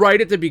 like,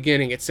 right at the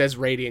beginning it says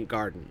Radiant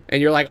Garden,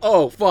 and you're like,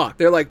 oh fuck,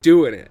 they're like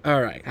doing it.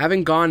 All right,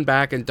 having gone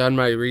back and done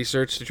my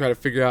research to try to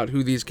figure out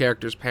who these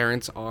characters'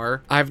 parents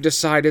are, I've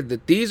decided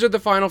that these are the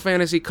Final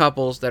Fantasy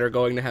couples that are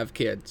going to have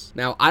kids.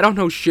 Now, I don't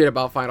know shit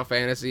about Final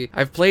Fantasy.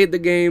 I've played the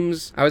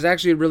games. I was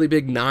actually a really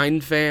big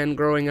 9 fan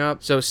growing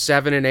up, so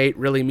 7 and 8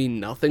 really mean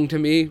nothing to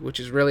me, which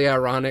is really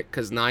ironic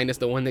because 9 is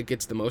the one that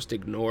gets the most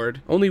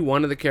ignored. Only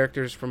one of the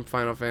characters from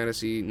Final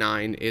Fantasy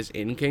 9 is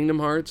in Kingdom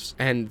Hearts,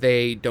 and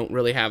they don't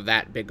really have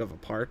that big of a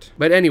part.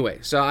 But anyway,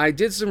 so I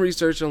did some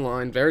research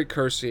online, very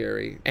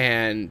cursory,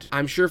 and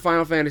I'm sure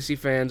Final Fantasy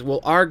fans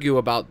will argue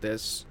about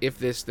this if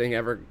this thing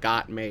ever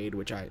got made,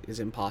 which is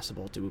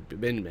impossible to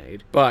have been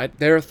made. But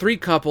there are 3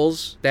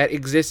 couples that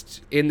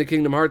exist in the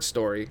Kingdom Hearts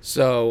story,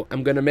 so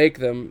I'm gonna make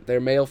them.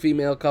 They're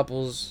male-female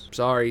couples.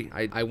 Sorry,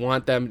 I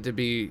want them to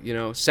be, you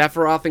know,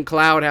 Sephiroth and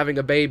Cloud having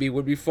a baby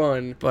would be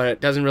fun, but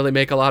it doesn't really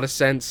make a lot of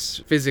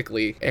sense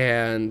physically,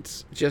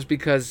 and just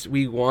because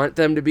we want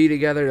them to be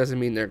together doesn't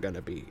mean they're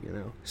gonna be, you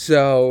know?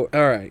 So,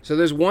 alright. So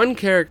there's one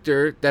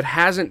character that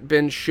hasn't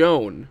been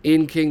shown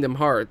in Kingdom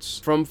Hearts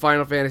from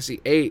Final Fantasy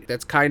VIII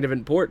that's kind of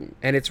important,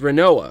 and it's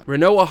Rinoa.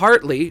 Rinoa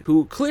Hartley,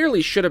 who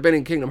clearly should have been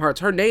in Kingdom Hearts.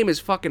 Her name is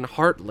fucking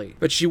Hartley,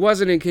 but she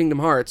wasn't in Kingdom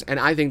Hearts, and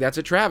I think that's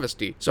a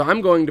travesty. So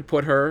I'm going to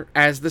put her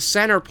as the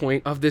center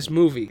point of this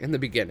movie in the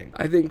beginning.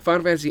 I think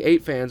Final Fantasy VIII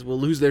fans will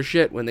lose their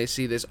shit when they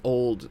see this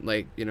old,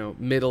 like, you know,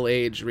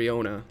 middle-aged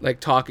Riona, like,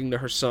 talking to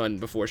her son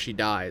before she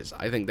dies.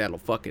 I think that'll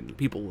fucking...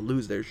 people will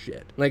lose their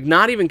shit. Like,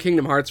 not even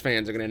Kingdom Hearts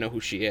fans are gonna know who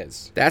she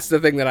is. That's the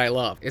thing that I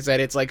love, is that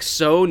it's, like,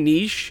 so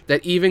niche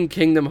that even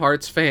Kingdom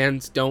Hearts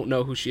fans don't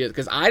know who she is,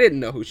 because I didn't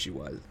know who she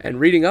was. And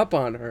reading up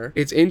on her,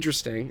 it's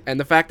interesting, and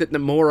the fact that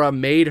Nomura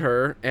made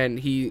her, and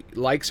he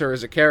likes her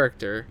as a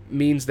character,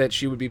 means that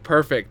she would be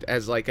perfect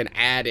as, like, an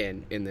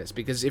add-in in this,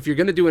 because if you're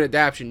gonna do an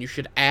adaptation, you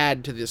should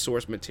add to the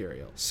source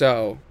material.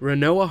 So,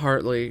 Rinoa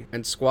Hartley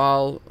and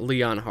Squall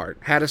Leonhart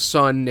had a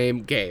son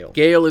named Gale.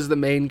 Gale is the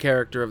main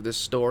character of this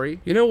story.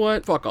 You know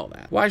what? Fuck all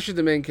that. Why should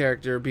the main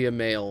character be a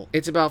male?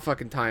 It's about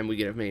fucking time we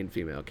get a main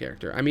female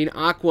character. I mean,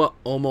 Aqua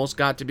almost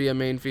got to be a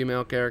main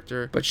female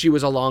character, but she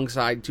was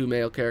alongside 2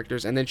 male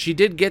characters, and then she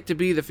did get to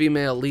be the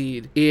female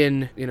lead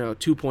in, you know,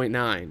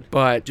 2.9.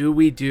 But do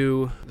we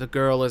do the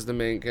girl as the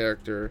main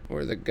character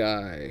or the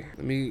guy?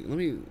 Let me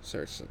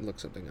look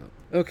something up.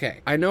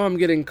 Okay, I know I'm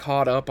getting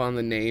caught up on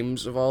the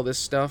names of all this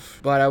stuff,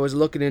 but I was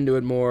looking into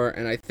it more,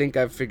 and I think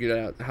I've figured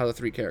out how the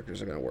 3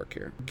 characters are going to work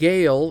here.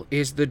 Gale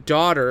is the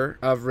daughter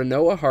of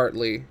Rinoa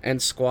Hartley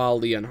and Squall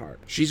Leonhart.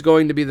 She's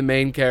going to be the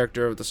main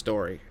character of the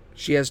story.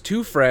 She has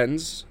 2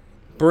 friends,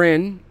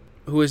 Bryn,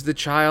 who is the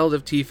child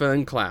of Tifa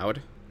and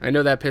Cloud. I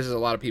know that pisses a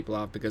lot of people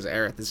off because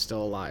Aerith is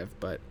still alive,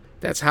 but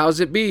that's how's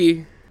it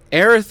be.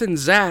 Aerith and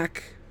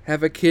Zack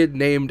have a kid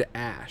named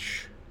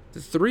Ash. The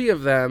 3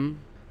 of them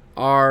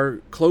are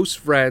close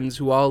friends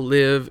who all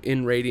live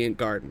in Radiant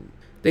Garden.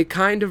 They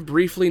kind of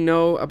briefly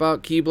know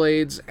about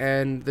Keyblades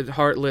and the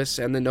Heartless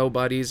and the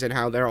Nobodies and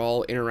how they're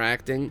all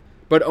interacting,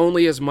 but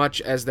only as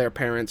much as their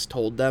parents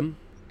told them.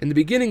 In the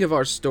beginning of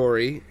our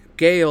story,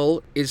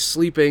 Gale is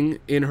sleeping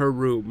in her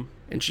room,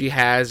 and she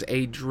has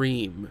a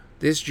dream.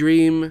 This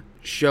dream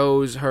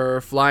shows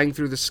her flying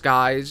through the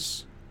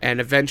skies and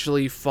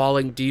eventually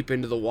falling deep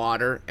into the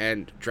water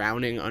and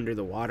drowning under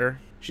the water.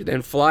 She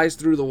then flies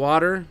through the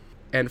water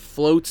and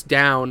floats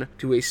down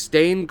to a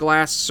stained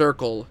glass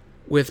circle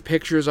with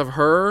pictures of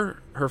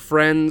her, her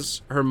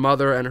friends, her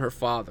mother, and her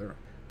father.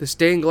 The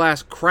stained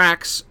glass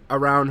cracks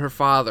around her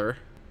father,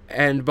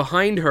 and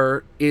behind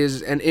her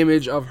is an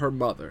image of her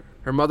mother.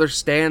 Her mother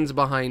stands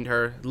behind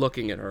her,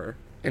 looking at her,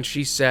 and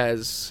she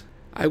says,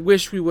 "I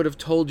wish we would have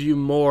told you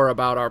more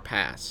about our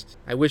past.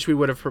 I wish we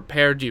would have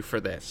prepared you for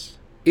this."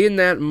 In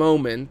that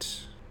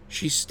moment,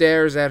 she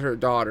stares at her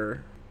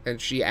daughter, and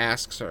she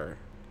asks her,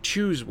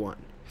 "Choose one."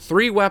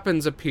 3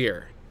 weapons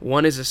appear.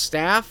 One is a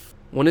staff,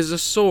 One is a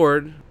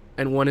sword,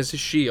 and one is a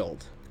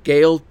shield.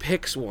 Gale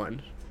picks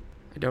one.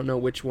 I don't know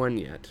which one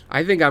yet.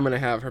 I think I'm going to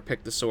have her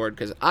pick the sword,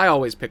 because I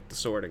always pick the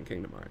sword in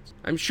Kingdom Hearts.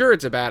 I'm sure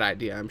it's a bad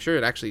idea. I'm sure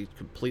it actually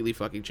completely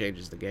fucking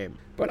changes the game.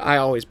 But I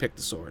always pick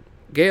the sword.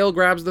 Gale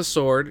grabs the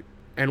sword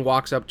and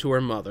walks up to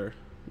her mother.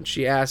 And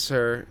she asks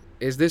her,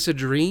 "Is this a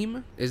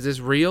dream? Is this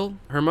real?"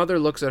 Her mother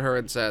looks at her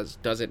and says,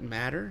 "Does it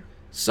matter?"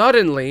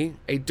 Suddenly,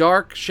 a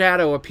dark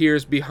shadow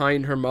appears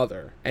behind her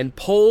mother and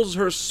pulls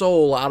her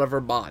soul out of her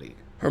body.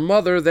 Her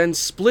mother then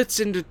splits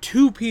into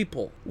two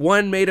people,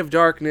 one made of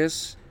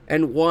darkness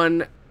and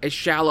one a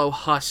shallow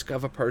husk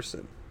of a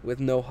person with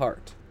no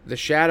heart. The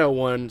shadow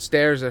one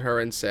stares at her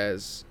and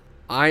says,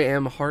 "I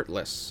am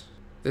heartless."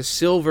 The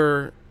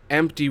silver,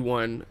 empty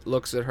one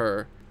looks at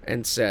her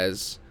and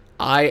says,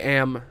 "I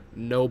am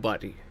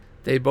nobody."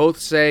 They both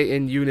say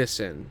in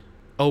unison,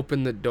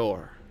 "Open the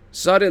door."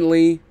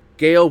 Suddenly,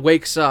 Gale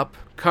wakes up,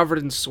 covered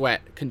in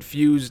sweat,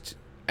 confused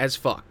as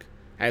fuck.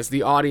 As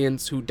the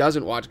audience who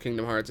doesn't watch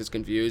Kingdom Hearts is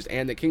confused,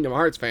 and the Kingdom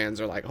Hearts fans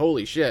are like,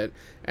 holy shit.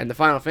 And the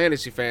Final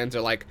Fantasy fans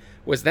are like,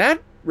 was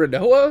that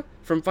Rinoa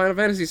from Final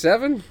Fantasy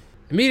VII?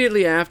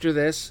 Immediately after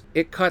this,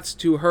 it cuts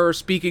to her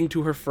speaking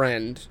to her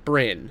friend,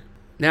 Bryn.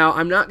 Now,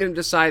 I'm not going to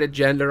decide a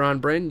gender on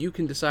Bryn. You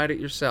can decide it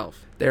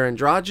yourself. They're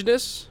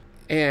androgynous,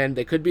 and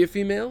they could be a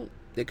female.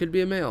 They could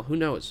be a male. Who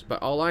knows?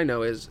 But all I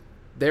know is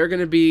they're going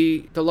to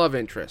be the love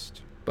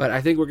interest. But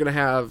I think we're going to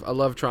have a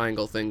love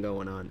triangle thing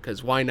going on,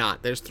 because why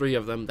not? There's three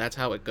of them. That's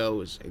how it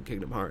goes in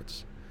Kingdom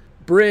Hearts.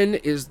 Bryn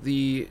is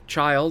the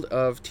child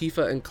of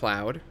Tifa and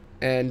Cloud,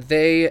 and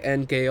they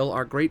and Gale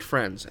are great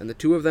friends, and the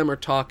two of them are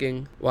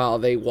talking while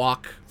they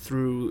walk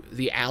through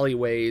the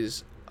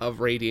alleyways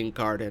of Radiant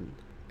Garden.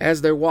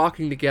 As they're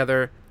walking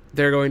together,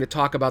 they're going to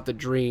talk about the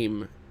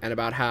dream, and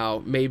about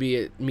how maybe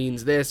it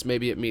means this,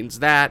 maybe it means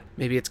that,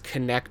 maybe it's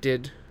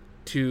connected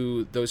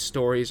to those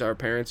stories our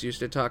parents used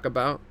to talk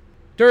about.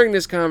 During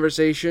this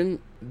conversation,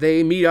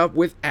 they meet up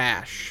with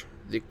Ash,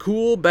 the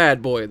cool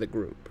bad boy of the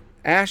group.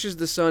 Ash is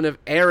the son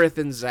of Aerith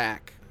and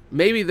Zack.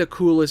 Maybe the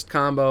coolest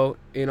combo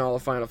in all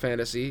of Final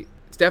Fantasy.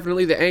 It's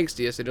definitely the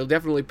angstiest. It'll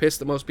definitely piss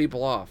the most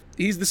people off.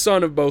 He's the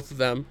son of both of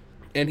them,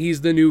 and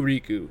he's the new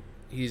Riku.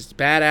 He's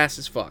badass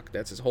as fuck.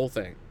 That's his whole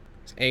thing.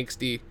 He's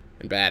angsty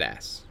and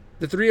badass.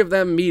 The three of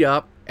them meet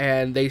up,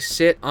 and they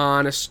sit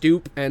on a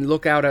stoop and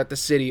look out at the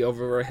city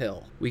over a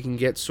hill. We can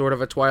get sort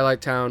of a Twilight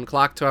Town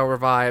clock tower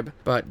vibe,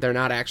 but they're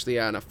not actually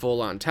on a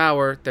full-on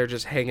tower. They're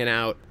just hanging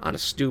out on a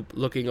stoop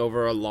looking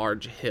over a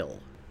large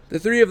hill. The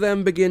three of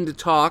them begin to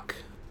talk,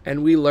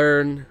 and we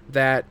learn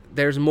that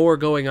there's more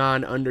going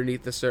on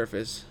underneath the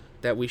surface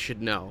that we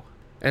should know.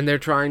 And they're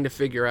trying to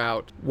figure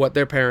out what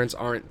their parents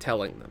aren't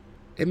telling them.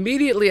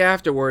 Immediately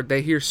afterward,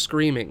 they hear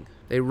screaming.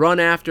 They run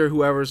after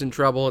whoever's in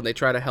trouble, and they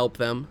try to help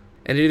them.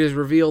 And it is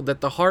revealed that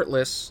the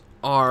Heartless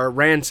are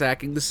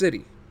ransacking the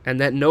city, and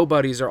that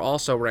nobodies are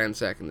also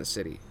ransacking the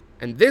city.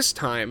 And this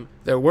time,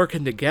 they're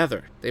working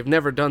together. They've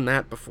never done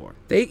that before.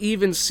 They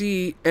even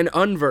see an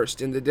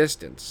Unversed in the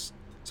distance,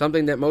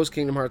 something that most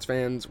Kingdom Hearts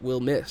fans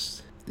will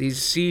miss. These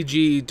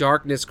CG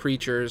darkness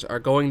creatures are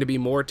going to be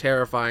more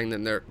terrifying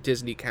than their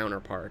Disney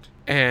counterpart.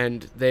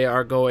 And they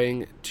are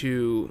going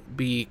to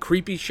be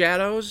creepy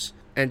shadows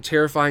and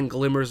terrifying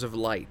glimmers of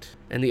light.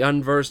 And the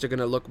Unversed are going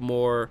to look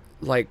more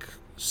like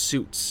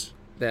suits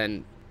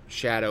than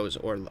shadows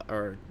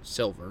or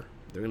silver.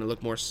 They're going to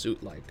look more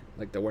suit-like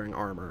they're wearing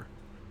armor.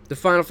 The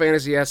Final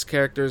Fantasy-esque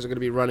characters are going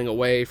to be running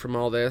away from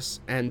all this,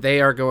 and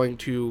they are going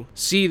to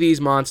see these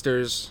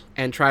monsters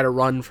and try to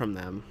run from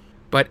them.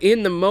 But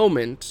in the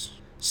moment,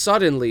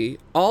 suddenly,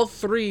 all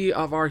three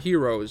of our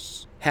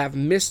heroes have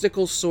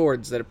mystical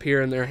swords that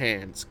appear in their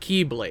hands,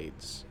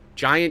 keyblades,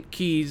 giant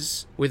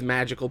keys with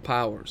magical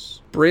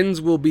powers. Bryn's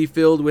will be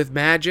filled with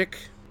magic,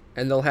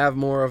 and they'll have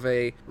more of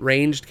a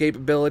ranged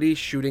capability,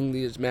 shooting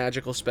these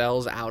magical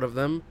spells out of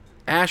them.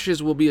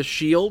 Ash's will be a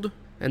shield,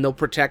 and they'll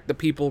protect the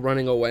people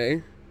running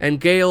away.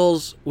 And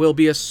Gale's will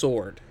be a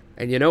sword.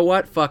 And you know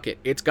what? Fuck it.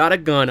 It's got a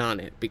gun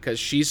on it, because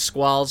she's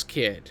Squall's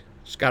kid.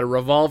 She's got a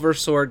revolver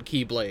sword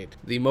keyblade,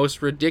 the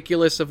most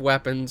ridiculous of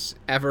weapons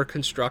ever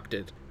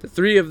constructed. The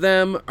three of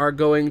them are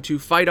going to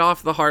fight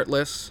off the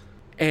Heartless,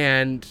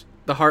 and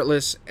the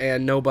Heartless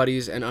and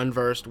Nobodies and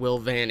Unversed will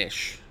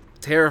vanish,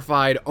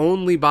 terrified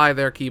only by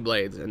their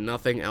keyblades and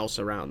nothing else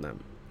around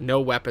them. No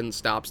weapon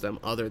stops them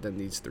other than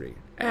these three.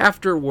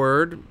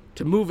 Afterward,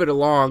 to move it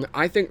along,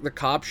 I think the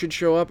cops should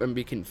show up and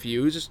be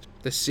confused.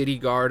 The city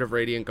guard of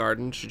Radiant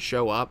Garden should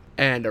show up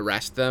and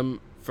arrest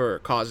them for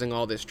causing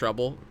all this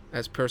trouble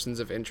as persons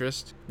of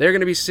interest. They're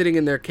going to be sitting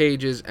in their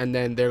cages, and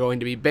then they're going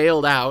to be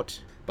bailed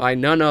out by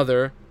none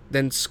other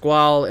than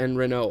Squall and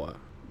Rinoa.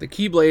 The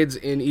keyblades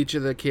in each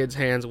of the kids'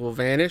 hands will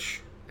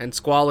vanish, and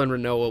Squall and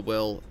Rinoa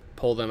will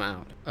pull them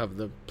out of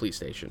the police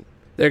station.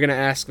 They're going to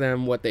ask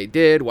them what they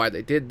did, why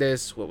they did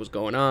this, what was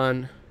going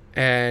on,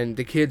 and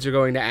the kids are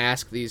going to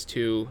ask these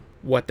two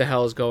what the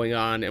hell is going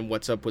on and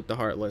what's up with the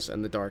Heartless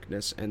and the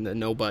Darkness and the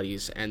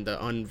Nobodies and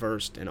the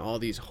Unversed and all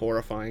these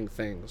horrifying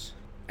things.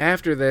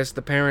 After this,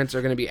 the parents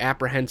are going to be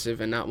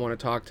apprehensive and not want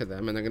to talk to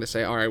them, and they're going to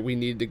say, all right, we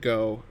need to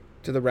go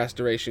to the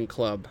Restoration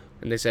Club.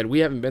 And they said, we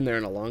haven't been there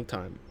in a long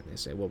time. And they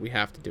say, well, we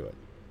have to do it.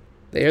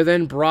 They are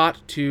then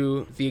brought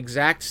to the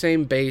exact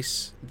same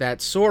base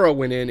that Sora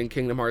went in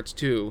Kingdom Hearts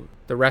 2,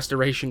 the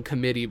Restoration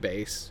Committee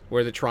base,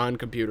 where the Tron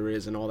computer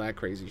is and all that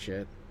crazy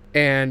shit.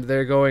 And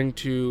they're going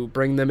to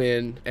bring them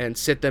in and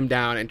sit them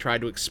down and try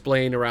to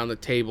explain around the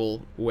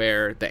table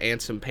where the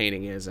Ansem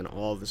painting is and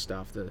all the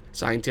stuff, the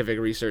Scientific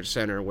Research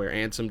Center where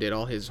Ansem did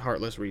all his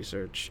Heartless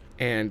research.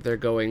 And they're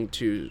going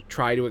to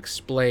try to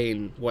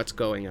explain what's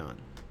going on.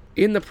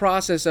 In the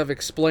process of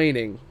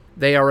explaining,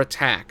 they are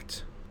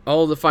attacked.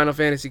 All the Final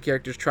Fantasy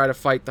characters try to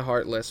fight the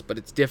Heartless, but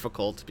it's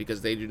difficult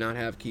because they do not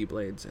have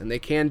Keyblades, and they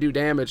can do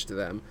damage to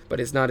them,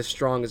 but it's not as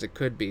strong as it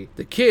could be.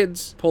 The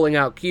kids, pulling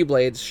out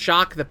Keyblades,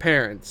 shock the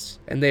parents,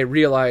 and they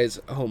realize,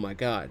 oh my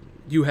god,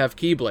 you have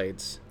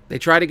Keyblades. They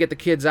try to get the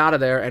kids out of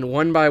there, and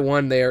one by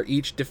one they are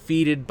each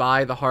defeated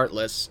by the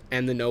Heartless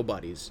and the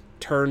Nobodies,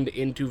 turned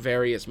into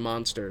various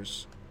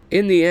monsters.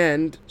 In the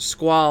end,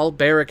 Squall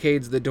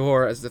barricades the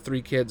door as the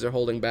three kids are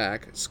holding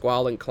back,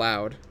 Squall and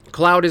Cloud.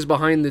 Cloud is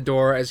behind the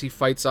door as he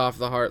fights off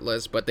the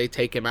Heartless, but they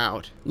take him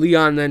out.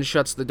 Leon then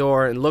shuts the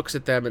door and looks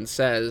at them and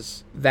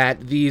says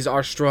that these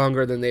are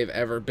stronger than they've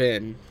ever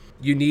been.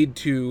 You need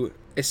to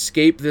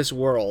escape this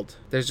world.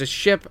 There's a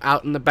ship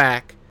out in the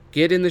back.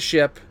 Get in the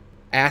ship,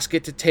 ask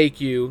it to take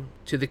you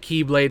to the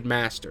Keyblade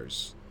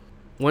Masters.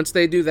 Once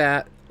they do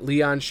that,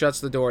 Leon shuts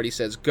the door and he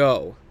says,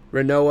 go.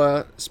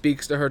 Renoa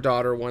speaks to her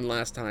daughter one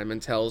last time and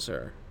tells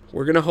her,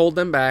 we're going to hold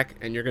them back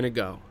and you're going to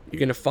go. You're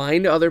going to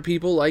find other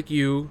people like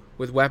you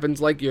with weapons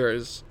like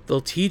yours.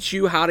 They'll teach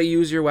you how to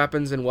use your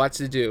weapons and what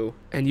to do,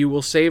 and you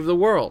will save the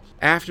world.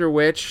 After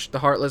which, the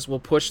Heartless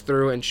will push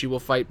through and she will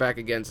fight back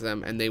against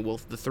them, and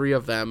the three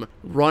of them,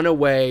 run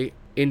away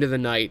into the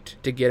night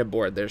to get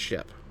aboard their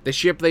ship. The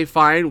ship they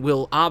find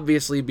will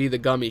obviously be the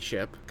Gummy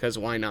ship, because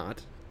why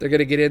not? They're going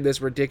to get in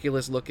this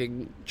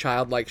ridiculous-looking,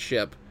 childlike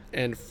ship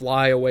and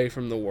fly away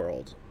from the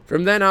world.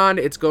 From then on,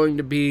 it's going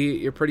to be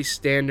your pretty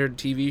standard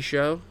TV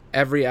show.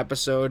 Every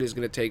episode is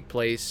going to take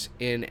place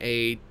in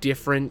a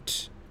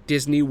different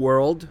Disney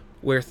world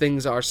where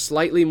things are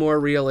slightly more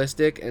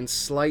realistic and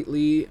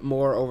slightly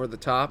more over the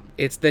top.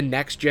 It's the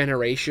next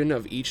generation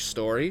of each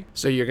story.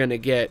 So you're going to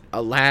get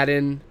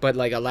Aladdin, but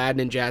like Aladdin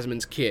and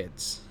Jasmine's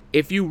kids.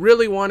 If you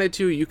really wanted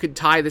to, you could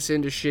tie this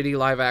into shitty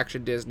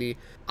live-action Disney.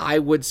 I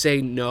would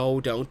say no,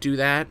 don't do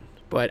that.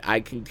 But I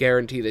can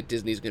guarantee that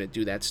Disney's going to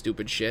do that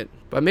stupid shit.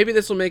 But maybe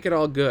this will make it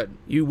all good.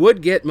 You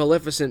would get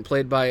Maleficent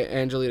played by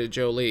Angelina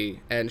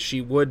Jolie, and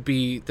she would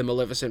be the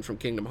Maleficent from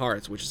Kingdom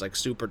Hearts, which is like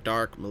super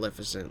dark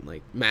Maleficent,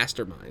 like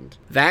mastermind.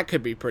 That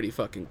could be pretty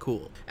fucking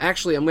cool.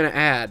 Actually, I'm going to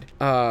add,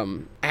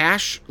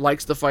 Ash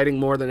likes the fighting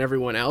more than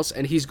everyone else,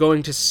 and he's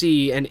going to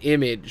see an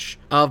image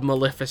of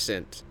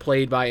Maleficent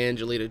played by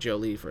Angelina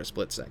Jolie for a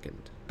split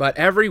second. But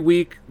every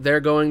week, they're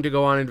going to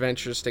go on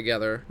adventures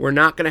together. We're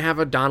not going to have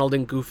a Donald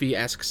and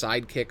Goofy-esque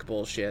sidekick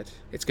bullshit.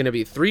 It's going to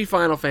be 3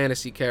 Final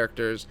Fantasy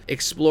characters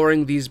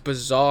exploring these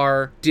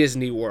bizarre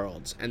Disney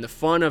worlds. And the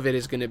fun of it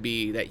is going to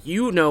be that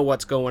you know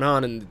what's going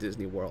on in the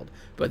Disney world,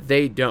 but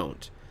they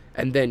don't.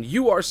 And then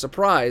you are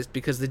surprised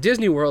because the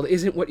Disney world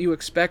isn't what you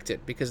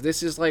expected, because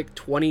this is like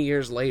 20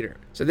 years later.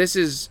 So this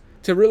is...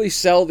 to really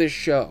sell this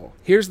show,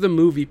 here's the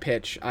movie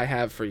pitch I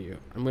have for you.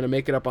 I'm going to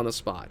make it up on the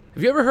spot.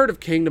 Have you ever heard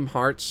of Kingdom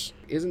Hearts?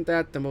 Isn't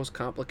that the most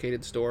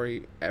complicated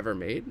story ever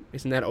made?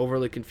 Isn't that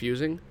overly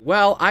confusing?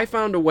 Well, I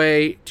found a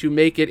way to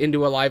make it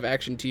into a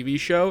live-action TV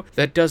show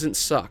that doesn't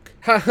suck.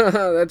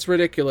 Haha, that's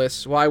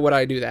ridiculous. Why would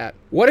I do that?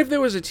 What if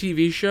there was a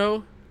TV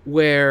show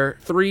where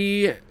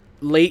 3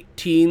 late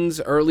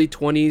teens, early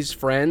 20s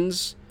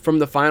friends from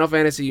the Final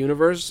Fantasy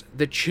universe,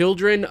 the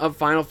children of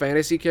Final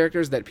Fantasy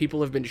characters that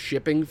people have been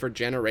shipping for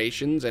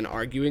generations and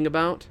arguing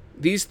about,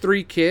 these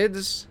 3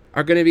 kids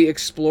are going to be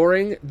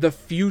exploring the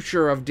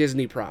future of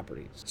Disney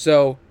properties.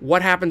 So,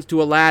 what happens to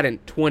Aladdin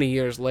 20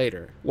 years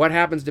later? What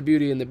happens to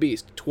Beauty and the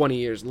Beast 20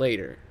 years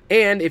later?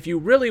 And if you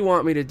really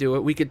want me to do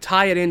it, we could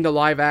tie it into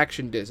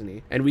live-action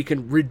Disney, and we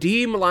can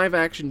redeem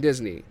live-action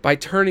Disney by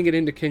turning it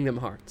into Kingdom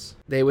Hearts.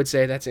 They would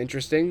say, that's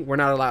interesting. We're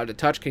not allowed to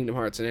touch Kingdom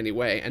Hearts in any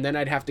way. And then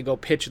I'd have to go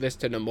pitch this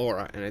to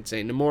Nomura, and I'd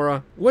say,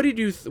 Nomura, what do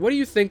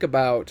you think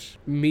about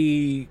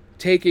me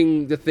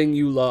taking the thing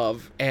you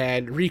love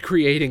and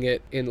recreating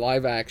it in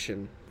live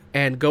action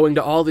and going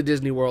to all the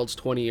Disney worlds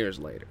 20 years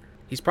later?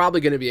 He's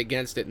probably going to be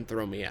against it and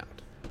throw me out.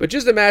 But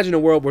just imagine a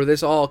world where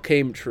this all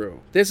came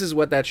true. This is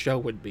what that show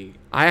would be.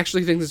 I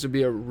actually think this would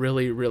be a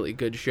really, really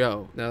good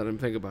show, now that I'm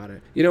thinking about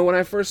it. You know, when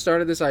I first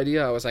started this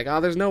idea, I was like,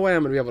 there's no way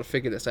I'm going to be able to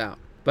figure this out.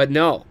 But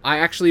no, I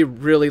actually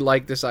really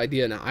like this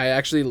idea now. I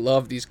actually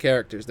love these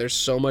characters. There's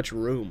so much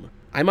room.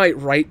 I might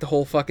write the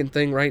whole fucking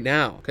thing right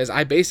now, because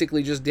I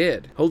basically just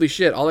did. Holy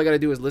shit, all I gotta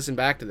do is listen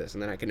back to this,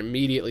 and then I can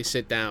immediately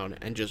sit down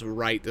and just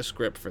write the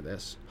script for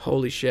this.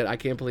 Holy shit, I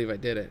can't believe I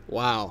did it.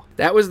 Wow.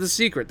 That was the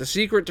secret. The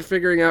secret to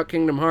figuring out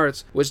Kingdom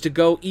Hearts was to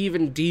go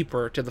even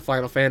deeper to the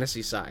Final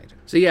Fantasy side.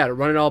 So yeah, to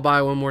run it all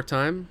by one more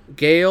time,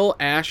 Gale,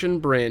 Ash,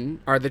 and Bryn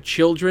are the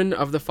children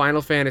of the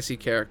Final Fantasy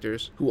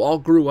characters who all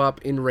grew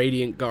up in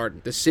Radiant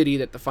Garden, the city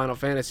that the Final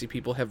Fantasy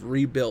people have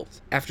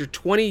rebuilt. After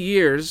 20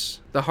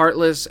 years, the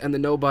Heartless and the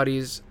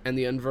Nobodies and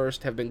the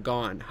Unversed have been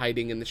gone,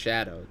 hiding in the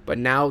shadows. But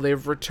now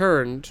they've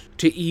returned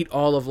to eat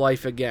all of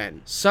life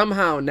again.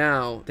 Somehow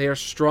now, they are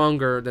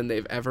stronger than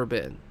they've ever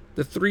been.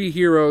 The three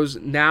heroes,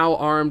 now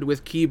armed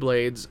with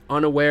Keyblades,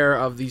 unaware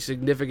of the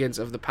significance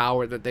of the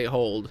power that they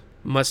hold,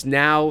 must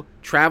now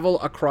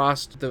travel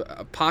across the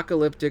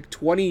apocalyptic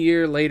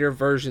 20-year later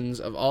versions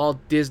of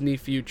all Disney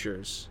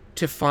futures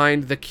to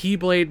find the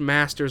Keyblade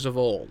Masters of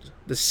old,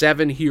 the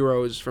 7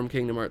 heroes from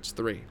Kingdom Hearts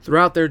 3.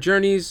 Throughout their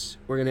journeys,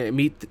 we're going to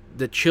meet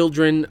the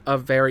children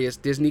of various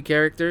Disney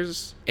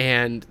characters,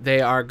 and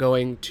they are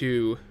going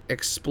to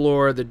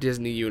explore the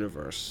Disney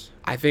universe.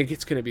 I think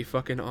it's going to be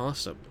fucking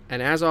awesome.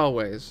 And as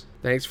always,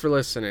 thanks for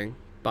listening.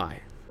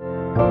 Bye.